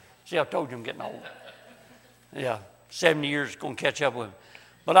 Thank you. See, I told you I'm getting old. Yeah, 70 years is going to catch up with him.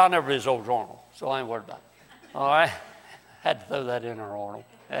 But I'll never be as old as Arnold, so I ain't worried about it. All right? Had to throw that in there, Arnold.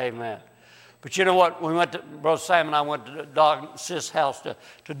 Amen. But you know what? We went to, Brother Sam and I went to Don Sisk's house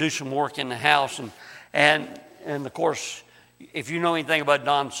to do some work in the house. And of course, if you know anything about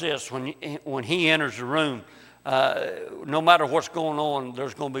Don Sisk, when he enters the room, no matter what's going on,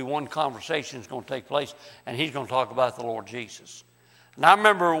 there's going to be one conversation that's going to take place, and he's going to talk about the Lord Jesus. And I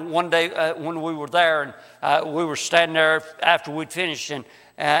remember one day when we were there, and we were standing there after we'd finished,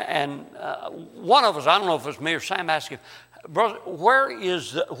 and one of us, I don't know if it was me or Sam, asked him, brother,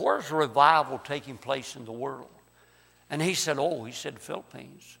 where's revival taking place in the world? And he said,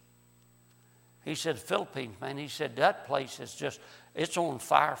 Philippines. He said, Philippines, man. He said, that place is just, it's on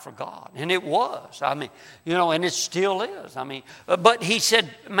fire for God. And it was. I mean, you know, and it still is. I mean, but he said,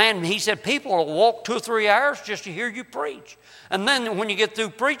 people will walk 2 or 3 hours just to hear you preach. And then when you get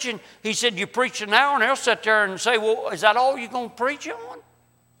through preaching, he said, you preach an hour, and they'll sit there and say, well, is that all you're going to preach on?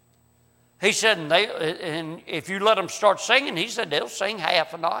 He said, and if you let them start singing, he said, they'll sing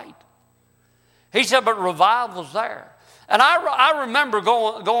half a night. He said, but revival's there. And I remember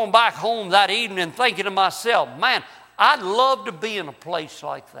going back home that evening and thinking to myself, man, I'd love to be in a place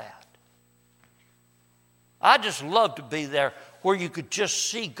like that. I just love to be there where you could just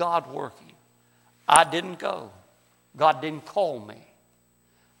see God working. I didn't go. God didn't call me.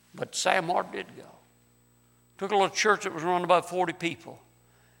 But Sam Hart did go. Took a little church that was run about 40 people.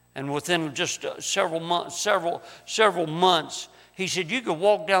 And within just several months, he said, you could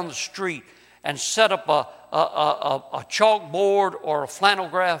walk down the street and set up a chalkboard or a flannel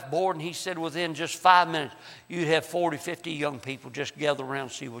graph board, and he said within just 5 minutes, you'd have 40, 50 young people just gather around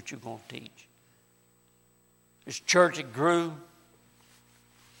and see what you're going to teach. This church, it grew.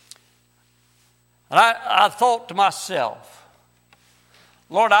 And I thought to myself,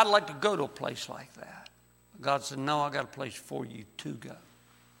 Lord, I'd like to go to a place like that. God said, no, I got a place for you to go.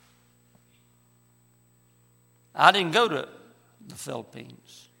 I didn't go to the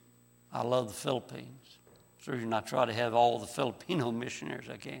Philippines. I love the Philippines. That's the reason I try to have all the Filipino missionaries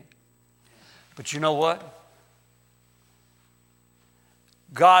I can. But you know what?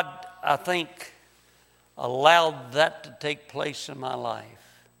 God, I think, allowed that to take place in my life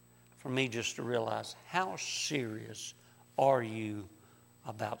for me just to realize, how serious are you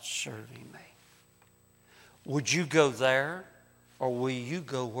about serving me? Would you go there, or will you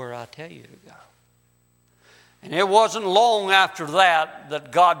go where I tell you to go? And it wasn't long after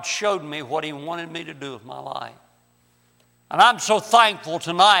that God showed me what He wanted me to do with my life. And I'm so thankful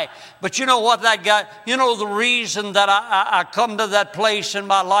tonight. But you know what that got? You know the reason that I come to that place in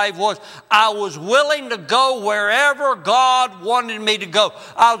my life was I was willing to go wherever God wanted me to go.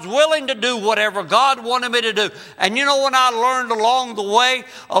 I was willing to do whatever God wanted me to do. And you know what I learned along the way?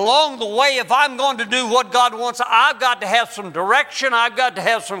 Along the way, if I'm going to do what God wants, I've got to have some direction. I've got to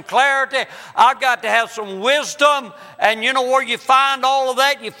have some clarity. I've got to have some wisdom. And you know where you find all of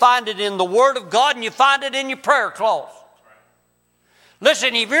that? You find it in the Word of God, and you find it in your prayer closet.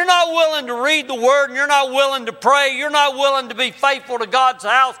 Listen, if you're not willing to read the Word and you're not willing to pray, you're not willing to be faithful to God's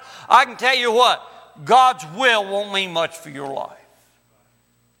house, I can tell you what, God's will won't mean much for your life.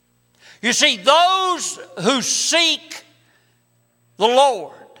 You see, those who seek the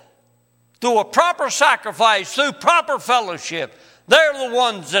Lord through a proper sacrifice, through proper fellowship, they're the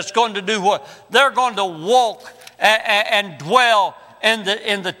ones that's going to do what? They're going to walk and dwell in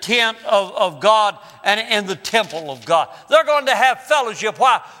the tent of God and in the temple of God. They're going to have fellowship.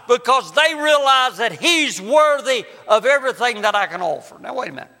 Why? Because they realize that He's worthy of everything that I can offer. Now, wait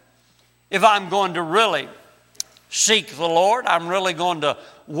a minute. If I'm going to really seek the Lord, I'm really going to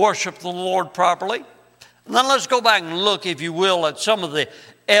worship the Lord properly, and then let's go back and look, if you will, at some of the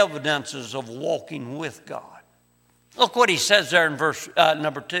evidences of walking with God. Look what He says there in verse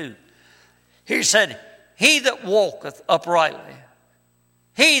number 2. He said, He that walketh uprightly,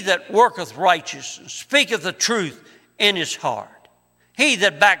 he that worketh righteousness, speaketh the truth in his heart. He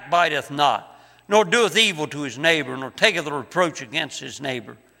that backbiteth not, nor doeth evil to his neighbor, nor taketh a reproach against his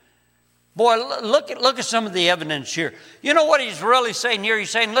neighbor. Boy, look at some of the evidence here. You know what he's really saying here? He's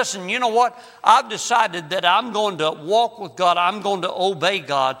saying, listen, you know what? I've decided that I'm going to walk with God. I'm going to obey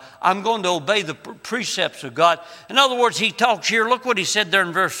God. I'm going to obey the precepts of God. In other words, he talks here. Look what he said there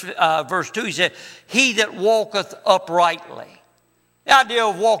in verse 2. He said, he that walketh uprightly. The idea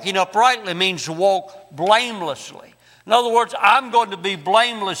of walking uprightly means to walk blamelessly. In other words, I'm going to be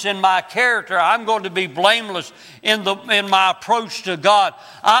blameless in my character. I'm going to be blameless in my approach to God.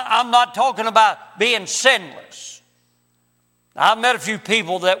 I'm not talking about being sinless. I've met a few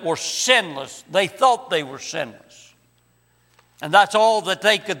people that were sinless. They thought they were sinless. And that's all that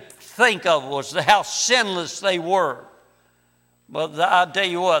they could think of was how sinless they were. But I'll tell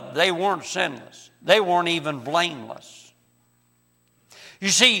you what, they weren't sinless. They weren't even blameless. You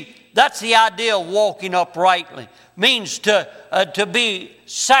see, that's the idea of walking uprightly. Means to be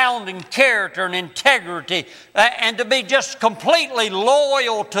sound in character and integrity and to be just completely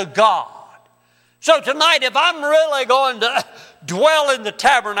loyal to God. So tonight, if I'm really going to dwell in the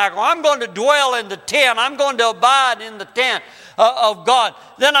tabernacle, I'm going to dwell in the tent, I'm going to abide in the tent of God,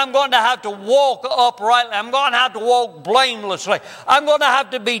 then I'm going to have to walk uprightly. I'm going to have to walk blamelessly. I'm going to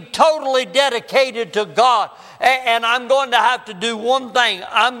have to be totally dedicated to God. And I'm going to have to do one thing.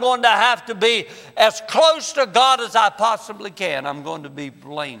 I'm going to have to be as close to God as I possibly can. I'm going to be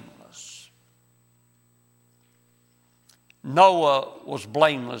blameless. Noah was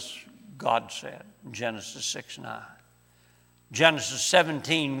blameless, God said in Genesis 6:9. Genesis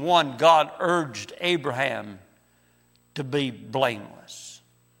 17:1, God urged Abraham to be blameless.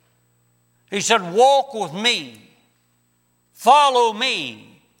 He said, walk with me, follow me.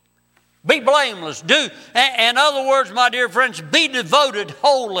 Be blameless. In other words, my dear friends, be devoted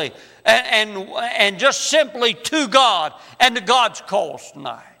wholly and just simply to God and to God's cause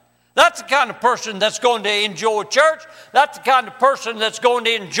tonight. That's the kind of person that's going to enjoy church. That's the kind of person that's going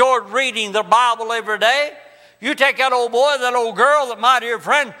to enjoy reading the Bible every day. You take that old boy, that old girl, that my dear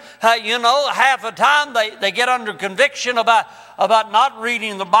friend, half the time they get under conviction about not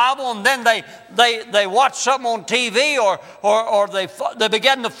reading the Bible, and then they watch something on TV or they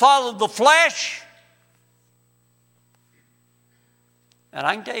begin to follow the flesh. And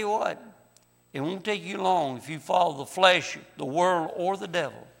I can tell you what, it won't take you long if you follow the flesh, the world, or the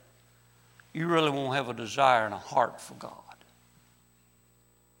devil. You really won't have a desire and a heart for God.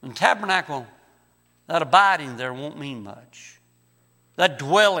 And tabernacle, that abiding there won't mean much. That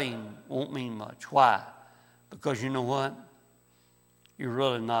dwelling won't mean much. Why? Because you know what? You're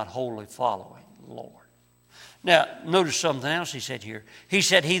really not wholly following the Lord. Now, notice something else he said here. He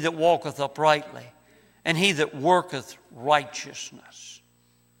said, he that walketh uprightly, and he that worketh righteousness.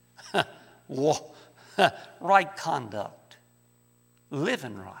 Right conduct.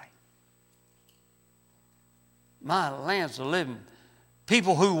 Living right. My lands of living.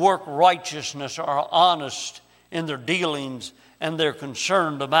 People who work righteousness are honest in their dealings, and they're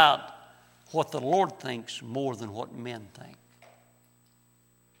concerned about what the Lord thinks more than what men think.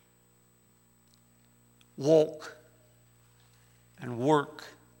 Walk and work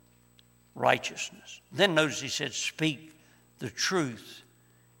righteousness. Then notice he said, speak the truth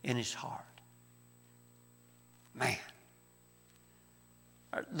in his heart. Man,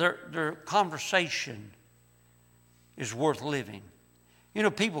 their conversation is worth living. You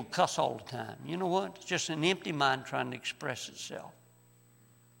know, people cuss all the time. You know what? It's just an empty mind trying to express itself.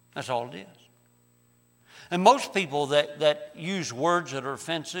 That's all it is. And most people that use words that are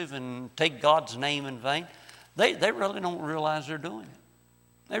offensive and take God's name in vain, they really don't realize they're doing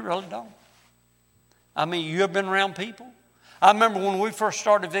it. They really don't. I mean, you have been around people? I remember when we first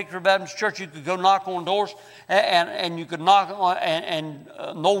started Victory Baptist Church, you could go knock on doors, and you could knock on, and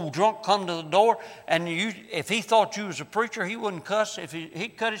an old drunk come to the door, and if he thought you was a preacher, he wouldn't cuss. If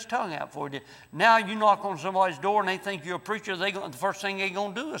he'd cut his tongue out for you. Now you knock on somebody's door and they think you're a preacher, the first thing they're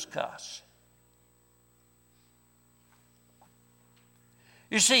going to do is cuss.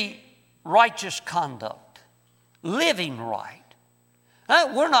 You see, righteous conduct, living right.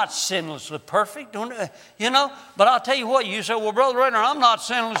 We're not sinlessly perfect, you know. But I'll tell you what, you say, well, Brother Redner, I'm not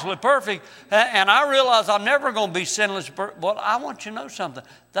sinlessly perfect, and I realize I'm never going to be sinlessly perfect. Well, I want you to know something.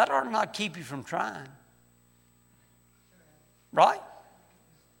 That ought to not keep you from trying. Right?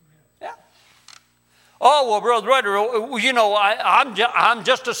 Yeah. Oh, well, Brother Redner, you know, I'm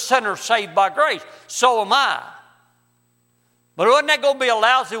just a sinner saved by grace. So am I. But wasn't that going to be a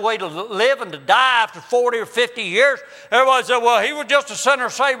lousy way to live and to die after 40 or 50 years? Everybody said, well, he was just a sinner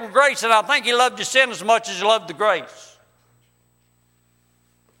saved with grace, and I think he loved his sin as much as he loved the grace.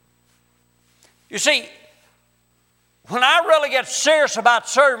 You see, when I really get serious about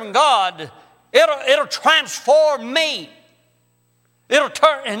serving God, it'll transform me. It'll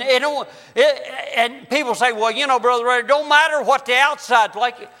turn, and people say, well, you know, Brother Ray, it don't matter what the outside's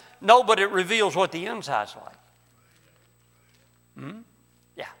like. No, but it reveals what the inside's like.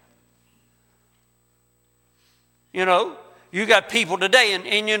 Yeah. You know, you got people today,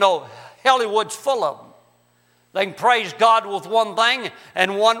 and you know, Hollywood's full of them. They can praise God with one thing,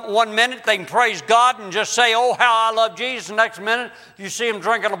 and one minute they can praise God and just say, oh, how I love Jesus. The next minute, you see them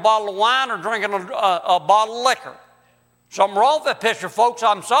drinking a bottle of wine or drinking a bottle of liquor. Something wrong with that picture, folks.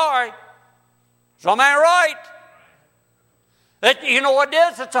 I'm sorry. Something ain't right. You know what it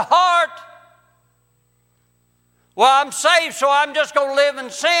is? It's a heart. Well, I'm saved, so I'm just going to live in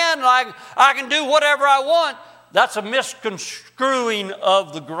sin. I can do whatever I want. That's a misconstruing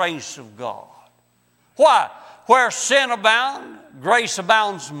of the grace of God. Why? Where sin abounds, grace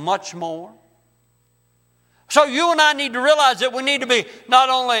abounds much more. So you and I need to realize that we need to be not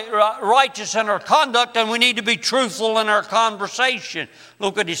only righteous in our conduct, and we need to be truthful in our conversation.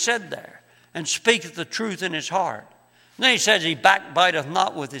 Look what he said there. And speaketh the truth in his heart. And then he says he backbiteth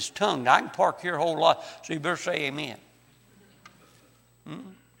not with his tongue. Now, I can park here a whole lot, so you better say amen.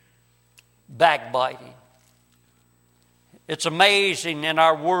 Backbiting. It's amazing in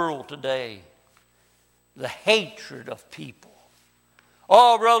our world today, the hatred of people.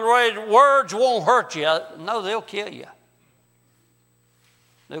 Oh, Brother Ray, words won't hurt you. No, they'll kill you.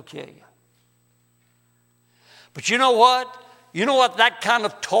 They'll kill you. But you know what? You know what that kind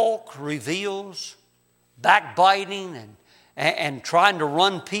of talk reveals? Backbiting and trying to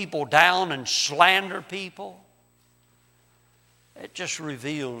run people down and slander people. It just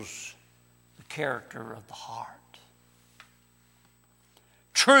reveals the character of the heart.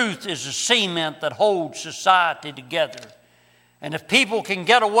 Truth is a cement that holds society together. And if people can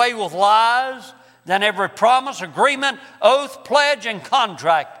get away with lies, then every promise, agreement, oath, pledge, and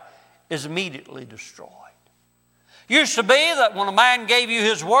contract is immediately destroyed. Used to be that when a man gave you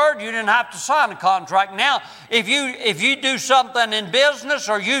his word, you didn't have to sign a contract. Now, if you do something in business,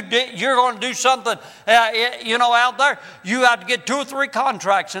 or you're going to do something, out there, you have to get 2 or 3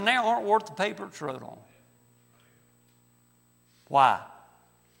 contracts, and they aren't worth the paper it's wrote on. Why?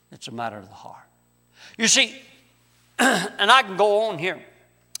 It's a matter of the heart. You see, and I can go on here,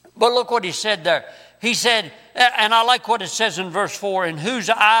 But look what he said there. He said, and I like what it says in verse 4, in whose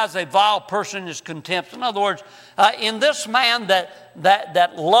eyes a vile person is contempt. In other words, in this man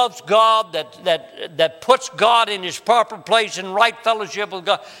that loves God, that puts God in his proper place in right fellowship with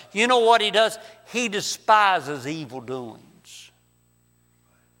God, you know what he does? He despises evil doings.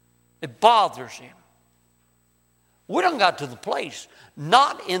 It bothers him. We done got to the place,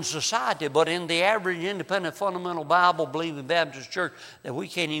 not in society, but in the average independent fundamental Bible-believing Baptist church, that we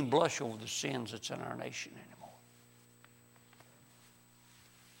can't even blush over the sins that's in our nation anymore.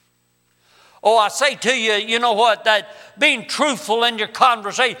 Oh, I say to you, you know what, that being truthful in your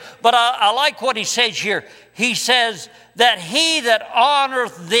conversation, but I like what he says here. He says that he that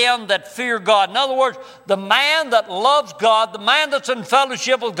honoreth them that fear God. In other words, the man that loves God, the man that's in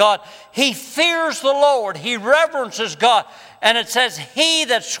fellowship with God, he fears the Lord, he reverences God. And it says, he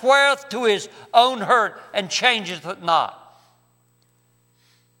that sweareth to his own hurt and changeth it not.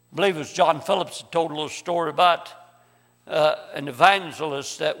 I believe it was John Phillips that told a little story about an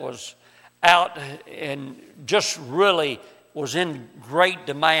evangelist that was out and just really was in great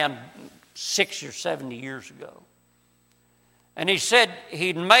demand 60 or 70 years ago. And he said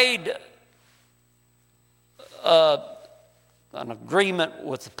he'd made an agreement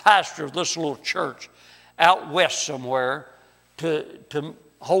with the pastor of this little church out west somewhere to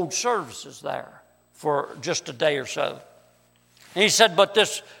hold services there for just a day or so. And he said, but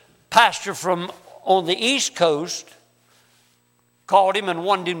this pastor from on the East Coast called him and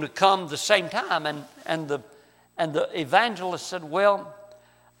wanted him to come the same time. And the evangelist said, well,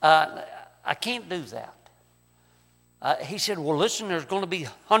 I can't do that. He said, well, listen, there's going to be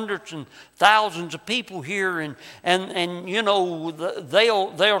hundreds and thousands of people here, and you know,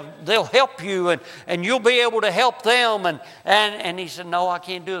 they'll help you, and you'll be able to help them. And he said, no, I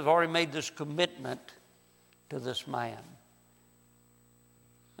can't do it. I've already made this commitment to this man.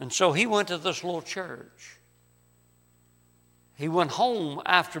 And so he went to this little church. He went home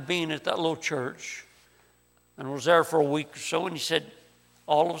after being at that little church and was there for a week or so, and he said,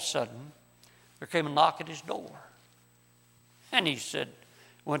 all of a sudden, there came a knock at his door. And he said,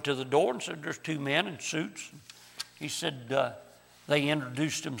 went to the door and said, there's two men in suits. He said, they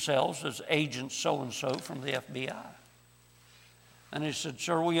introduced themselves as agent so-and-so from the FBI. And he said,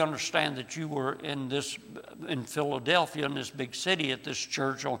 sir, we understand that you were in Philadelphia, in this big city, at this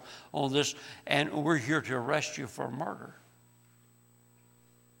church on this, and we're here to arrest you for murder.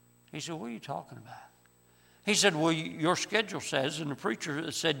 He said, what are you talking about? He said, well, your schedule says, and the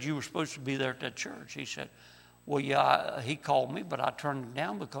preacher said you were supposed to be there at that church. He said, well, yeah, he called me, but I turned him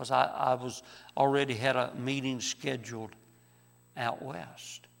down because I was already had a meeting scheduled out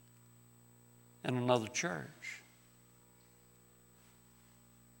west in another church.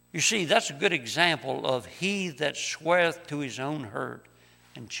 You see, that's a good example of he that sweareth to his own hurt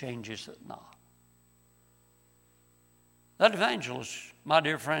and changes it not. That evangelist, my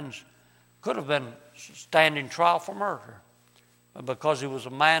dear friends, could have been standing trial for murder. But because he was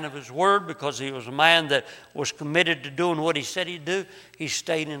a man of his word, because he was a man that was committed to doing what he said he'd do, he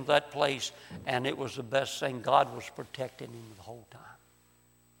stayed in that place, and it was the best thing. God was protecting him the whole time.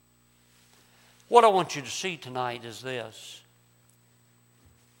 What I want you to see tonight is this.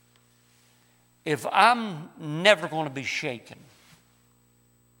 If I'm never going to be shaken,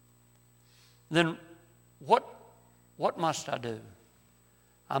 then what must I do?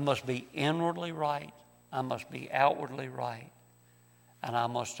 I must be inwardly right. I must be outwardly right. And I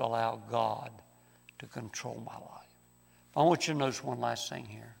must allow God to control my life. I want you to notice one last thing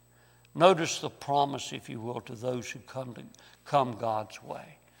here. Notice the promise, if you will, to those who come God's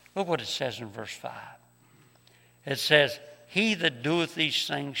way. Look what it says in verse 5. It says, he that doeth these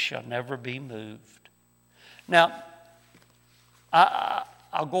things shall never be moved. Now,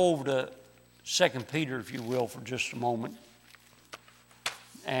 I'll go over to 2 Peter, if you will, for just a moment.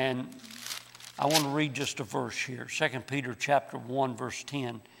 And I want to read just a verse here. 2 Peter chapter 1, verse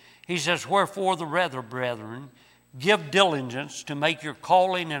 10. He says, wherefore the rather, brethren, give diligence to make your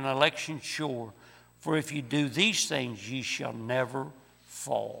calling and election sure. For if you do these things, ye shall never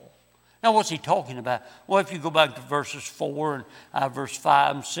fall. Now, what's he talking about? Well, if you go back to verses 4 and verse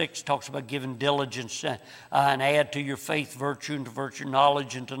 5 and 6, talks about giving diligence and add to your faith virtue, and to virtue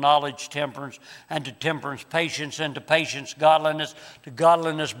knowledge, and to knowledge temperance, and to temperance patience, and to patience godliness, to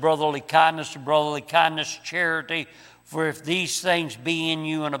godliness brotherly kindness, to brotherly kindness charity. For if these things be in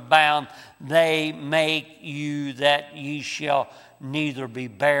you and abound, they make you that ye shall neither be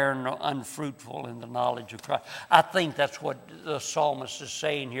barren nor unfruitful in the knowledge of Christ. I think that's what the psalmist is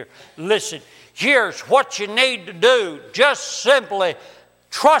saying here. Listen, here's what you need to do. Just simply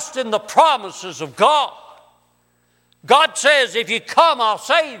trust in the promises of God. God says, if you come, I'll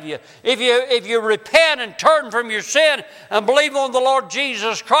save you. If you repent and turn from your sin and believe on the Lord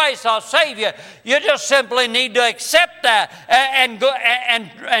Jesus Christ, I'll save you. You just simply need to accept that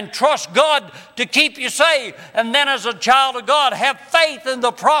and trust God to keep you saved. And then as a child of God, have faith in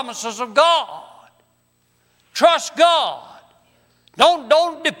the promises of God. Trust God.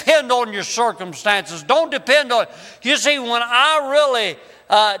 Don't depend on your circumstances. Don't depend on... You see, when I really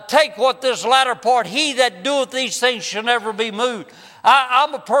take what this latter part, he that doeth these things shall never be moved.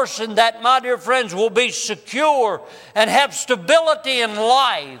 I'm a person that, my dear friends, will be secure and have stability in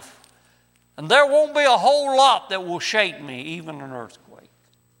life. And there won't be a whole lot that will shake me, even an earthquake.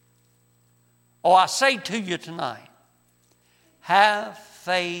 Oh, I say to you tonight, have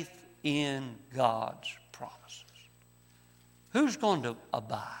faith in God's promises. Who's going to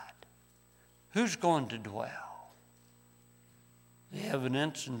abide? Who's going to dwell? The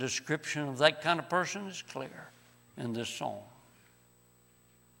evidence and description of that kind of person is clear in this song.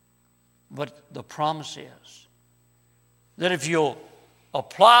 But the promise is that if you'll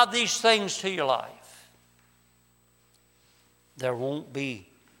apply these things to your life, there won't be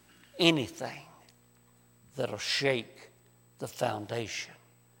anything that'll shake the foundation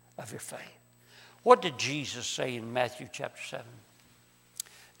of your faith. What did Jesus say in Matthew chapter 7?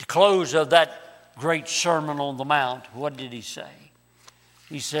 To close of that great Sermon on the Mount, what did he say?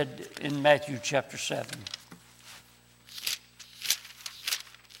 He said in Matthew chapter 7,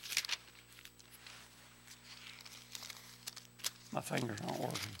 my finger's not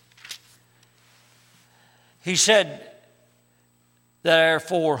working. He said,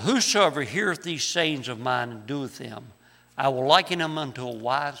 therefore, whosoever heareth these sayings of mine and doeth them, I will liken him unto a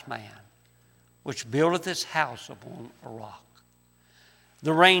wise man, which buildeth his house upon a rock.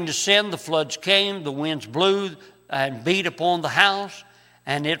 The rain descended, the floods came, the winds blew and beat upon the house,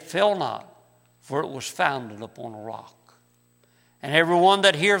 and it fell not, for it was founded upon a rock. And every one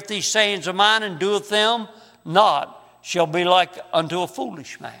that heareth these sayings of mine and doeth them not shall be like unto a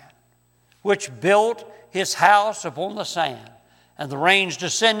foolish man, which built his house upon the sand. And the rains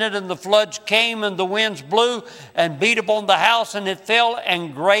descended, and the floods came, and the winds blew and beat upon the house, and it fell,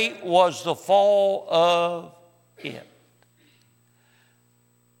 and great was the fall of it.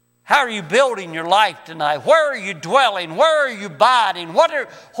 How are you building your life tonight? Where are you dwelling? Where are you abiding?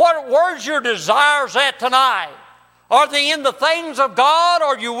 Where's your desires at tonight? Are they in the things of God?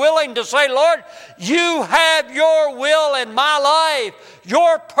 Are you willing to say, Lord, you have your will in my life.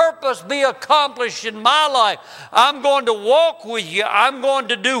 Your purpose be accomplished in my life. I'm going to walk with you. I'm going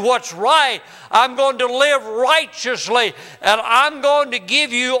to do what's right. I'm going to live righteously. And I'm going to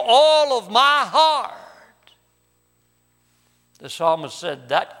give you all of my heart. The psalmist said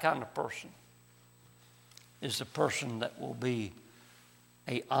that kind of person is the person that will be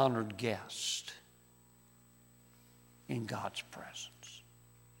an honored guest in God's presence.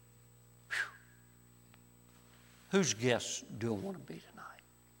 Whew. Whose guests do I want to be tonight?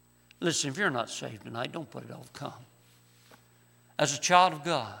 Listen, if you're not saved tonight, don't put it off. Come. As a child of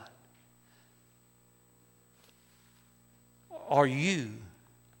God, are you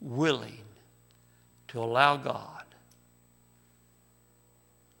willing to allow God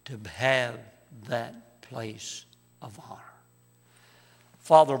to have that place of honor?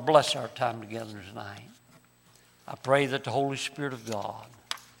 Father, bless our time together tonight. I pray that the Holy Spirit of God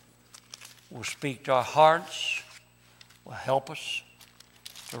will speak to our hearts, will help us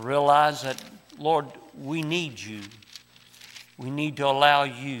to realize that, Lord, we need you. We need to allow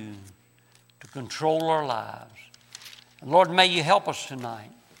you to control our lives. And Lord, may you help us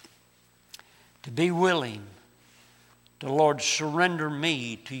tonight to be willing to, Lord, surrender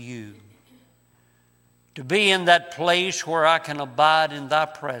me to you, to be in that place where I can abide in thy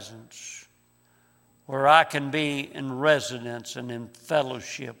presence, where I can be in residence and in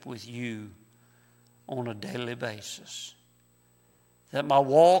fellowship with you on a daily basis. That my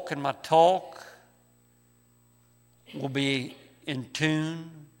walk and my talk will be in tune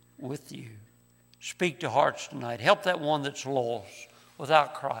with you. Speak to hearts tonight. Help that one that's lost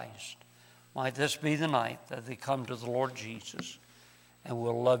without Christ. Might this be the night that they come to the Lord Jesus, and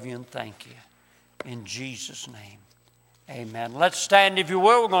we'll love you and thank you. In Jesus' name, amen. Let's stand, if you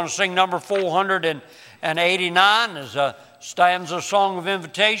will. We're going to sing number 489 as a stanza song of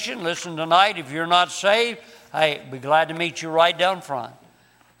invitation. Listen tonight, if you're not saved, hey, be glad to meet you right down front.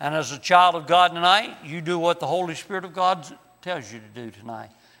 And as a child of God tonight, you do what the Holy Spirit of God tells you to do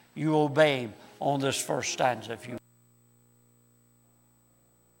tonight. You obey Him on this first stanza, if you will.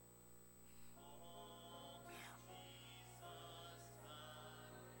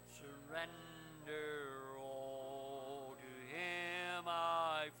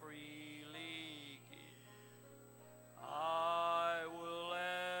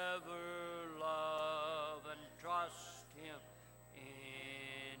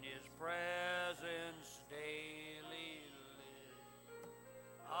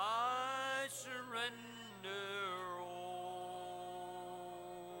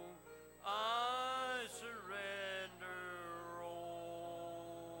 all. I surrender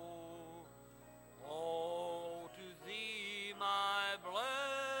all. All to thee, my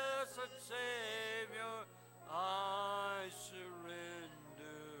blessed Savior, I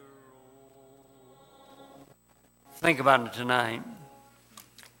surrender all. Think about it tonight.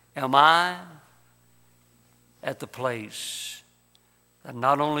 Am I at the place that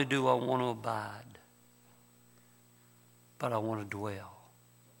not only do I want to abide, but I want to dwell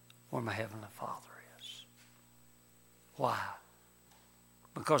where my Heavenly Father is? Why?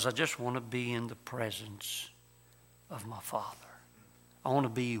 Because I just want to be in the presence of my Father. I want to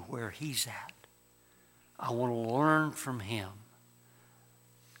be where He's at. I want to learn from Him.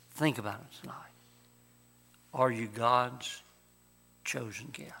 Think about it tonight. Are you God's chosen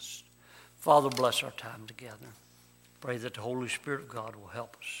guest? Father, bless our time together. Pray that the Holy Spirit of God will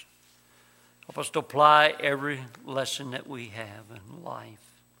help us. Help us to apply every lesson that we have in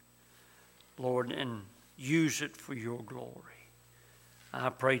life, Lord, and use it for your glory. I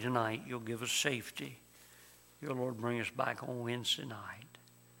pray tonight you'll give us safety. You'll, Lord, bring us back on Wednesday night.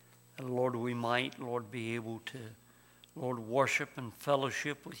 And, Lord, we might, Lord, be able to, Lord, worship and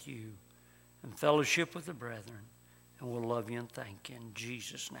fellowship with you and fellowship with the brethren. And we'll love you and thank you in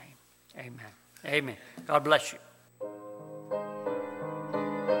Jesus' name. Amen. Amen. God bless you.